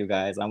 fuck you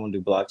guys, I'm gonna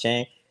do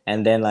blockchain,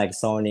 and then like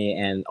Sony,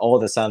 and all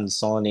of a sudden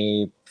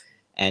Sony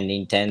and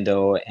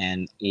Nintendo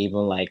and even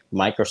like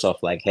Microsoft,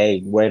 like,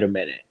 hey, wait a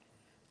minute,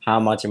 how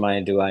much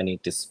money do I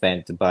need to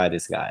spend to buy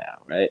this guy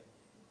out, right?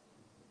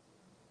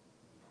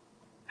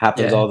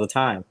 Happens Yeah. all the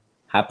time.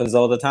 Happens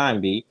all the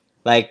time, B.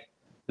 Like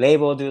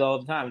label do it all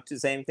the time. Too,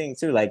 same thing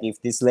too. Like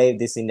if this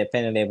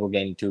independent label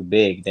getting too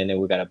big, then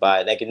we gotta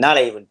buy it. Like not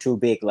even too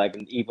big. Like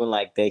even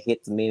like they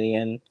hit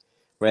million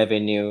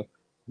revenue,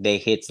 they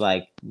hit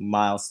like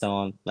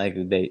milestone. Like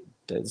they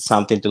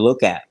something to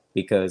look at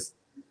because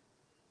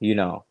you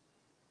know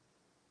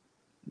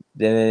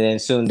then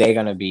soon they're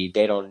gonna be,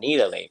 they don't need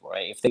a label,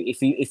 right?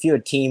 If you're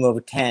a team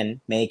of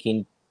 10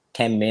 making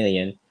 10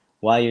 million,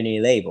 why you need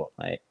a label,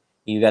 right?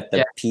 You got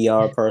the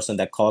Yeah. PR person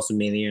that costs a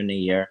million a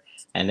year,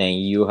 and then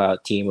you have a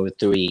team of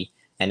three,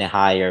 and then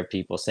hire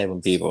people,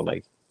 7 people,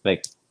 like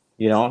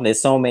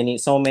there's so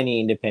many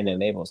independent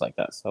labels like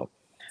that. So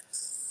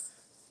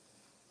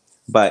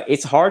but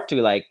it's hard to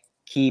like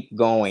keep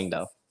going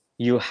though.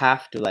 You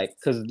have to like,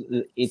 because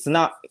it's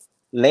not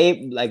like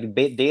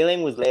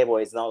dealing with label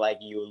is not like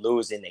you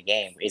lose in the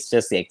game. It's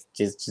just like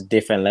just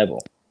different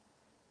level,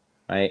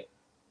 right?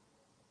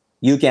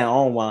 You can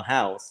own one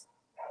house,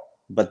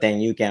 but then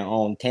you can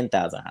own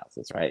 10,000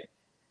 houses, right?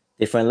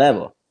 Different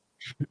level,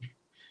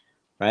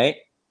 right?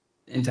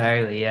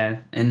 Entirely, yeah.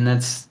 And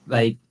that's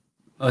like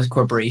most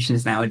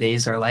corporations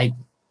nowadays are like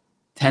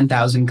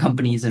 10,000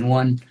 companies in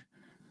one.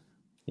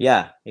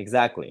 Yeah,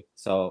 exactly.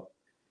 So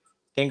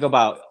think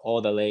about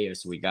all the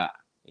layers we got.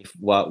 If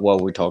what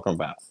we're talking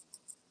about,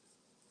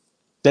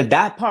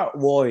 that part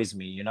worries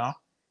me.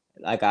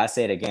 Like I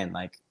said again,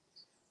 like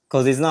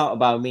because it's not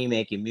about me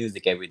making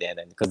music every day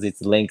then, because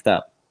it's linked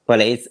up, but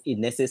it's a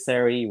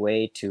necessary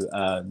way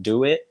to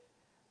do it.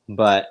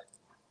 But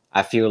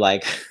I feel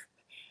like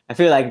I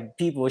feel like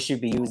people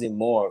should be using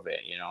more of it,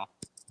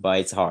 but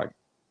it's hard.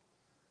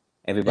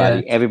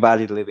 Yeah.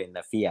 Everybody live in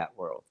the fiat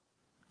world,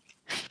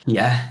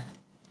 Yeah.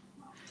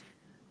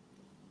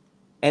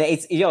 and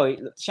it's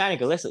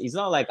Shanika, listen, it's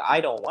not like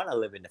I don't want to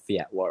live in the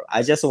fiat world.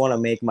 I just want to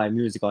make my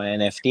music on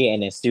NFT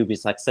and then still be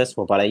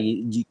successful. But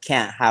you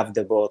can't have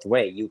the both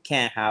way. You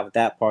can't have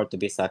that part to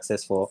be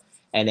successful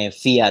and then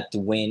fiat to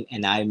win,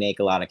 and I make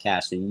a lot of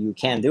cash. You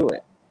can't do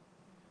it.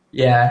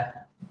 Yeah.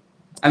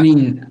 I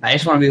mean, I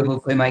just want to be able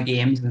to play my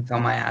games and sell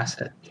my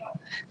assets.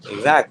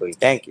 Exactly.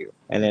 Thank you.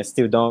 And then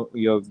still don't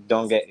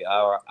get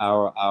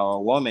our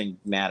woman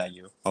mad at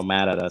you or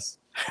mad at us.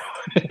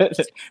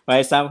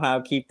 Right?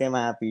 Somehow keep them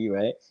happy,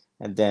 right?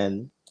 And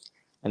then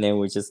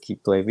we just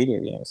keep playing video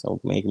games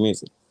or make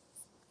music.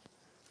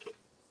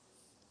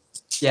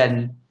 Yeah,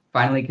 and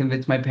finally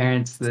convince my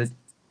parents that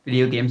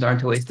video games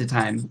aren't a waste of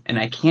time and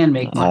I can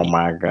make Oh money.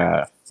 my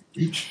god.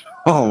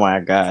 Oh my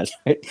god.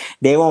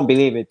 They won't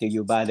believe it till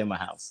you buy them a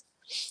house.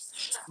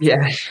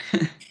 Yeah.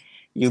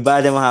 You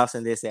buy them a house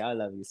and they say, I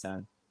love you,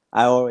 son.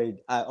 I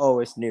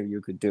always knew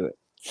you could do it.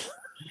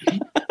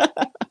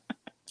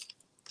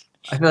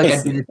 I feel like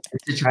I'd be the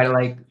type to try to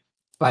like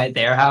buy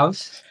their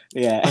house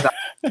Yeah. without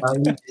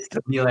money just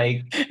to be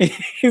like,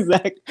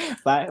 Exactly.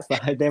 Buy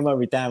them a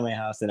retirement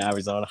house in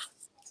Arizona.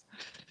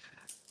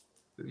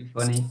 it'd be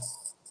funny.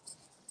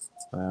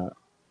 Uh,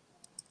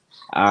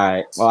 all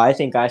right. Well, I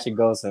think I should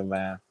go soon,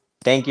 man.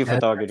 Thank you for Yeah,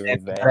 talking to me I'm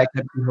today. glad I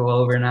kept you for well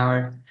over an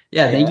hour.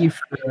 Yeah, Yeah. thank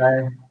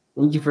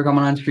you for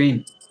coming on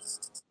stream.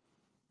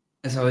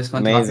 It's always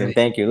fun talking Amazing. with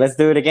you. Thank you. Let's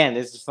do it again.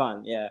 This is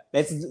fun. Yeah.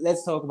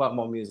 Let's talk about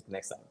more music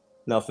next time.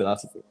 No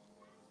philosophy.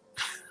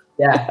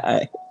 Yeah, All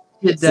right.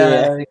 should See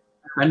ya.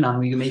 friend on.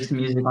 We can make some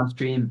music on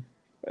stream.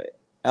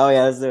 Oh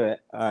yeah, let's do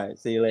it. All right.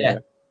 See you Yeah.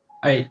 later.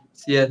 All right.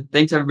 See ya.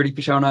 Thanks everybody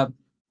for showing up.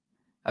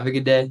 Have a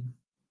good day.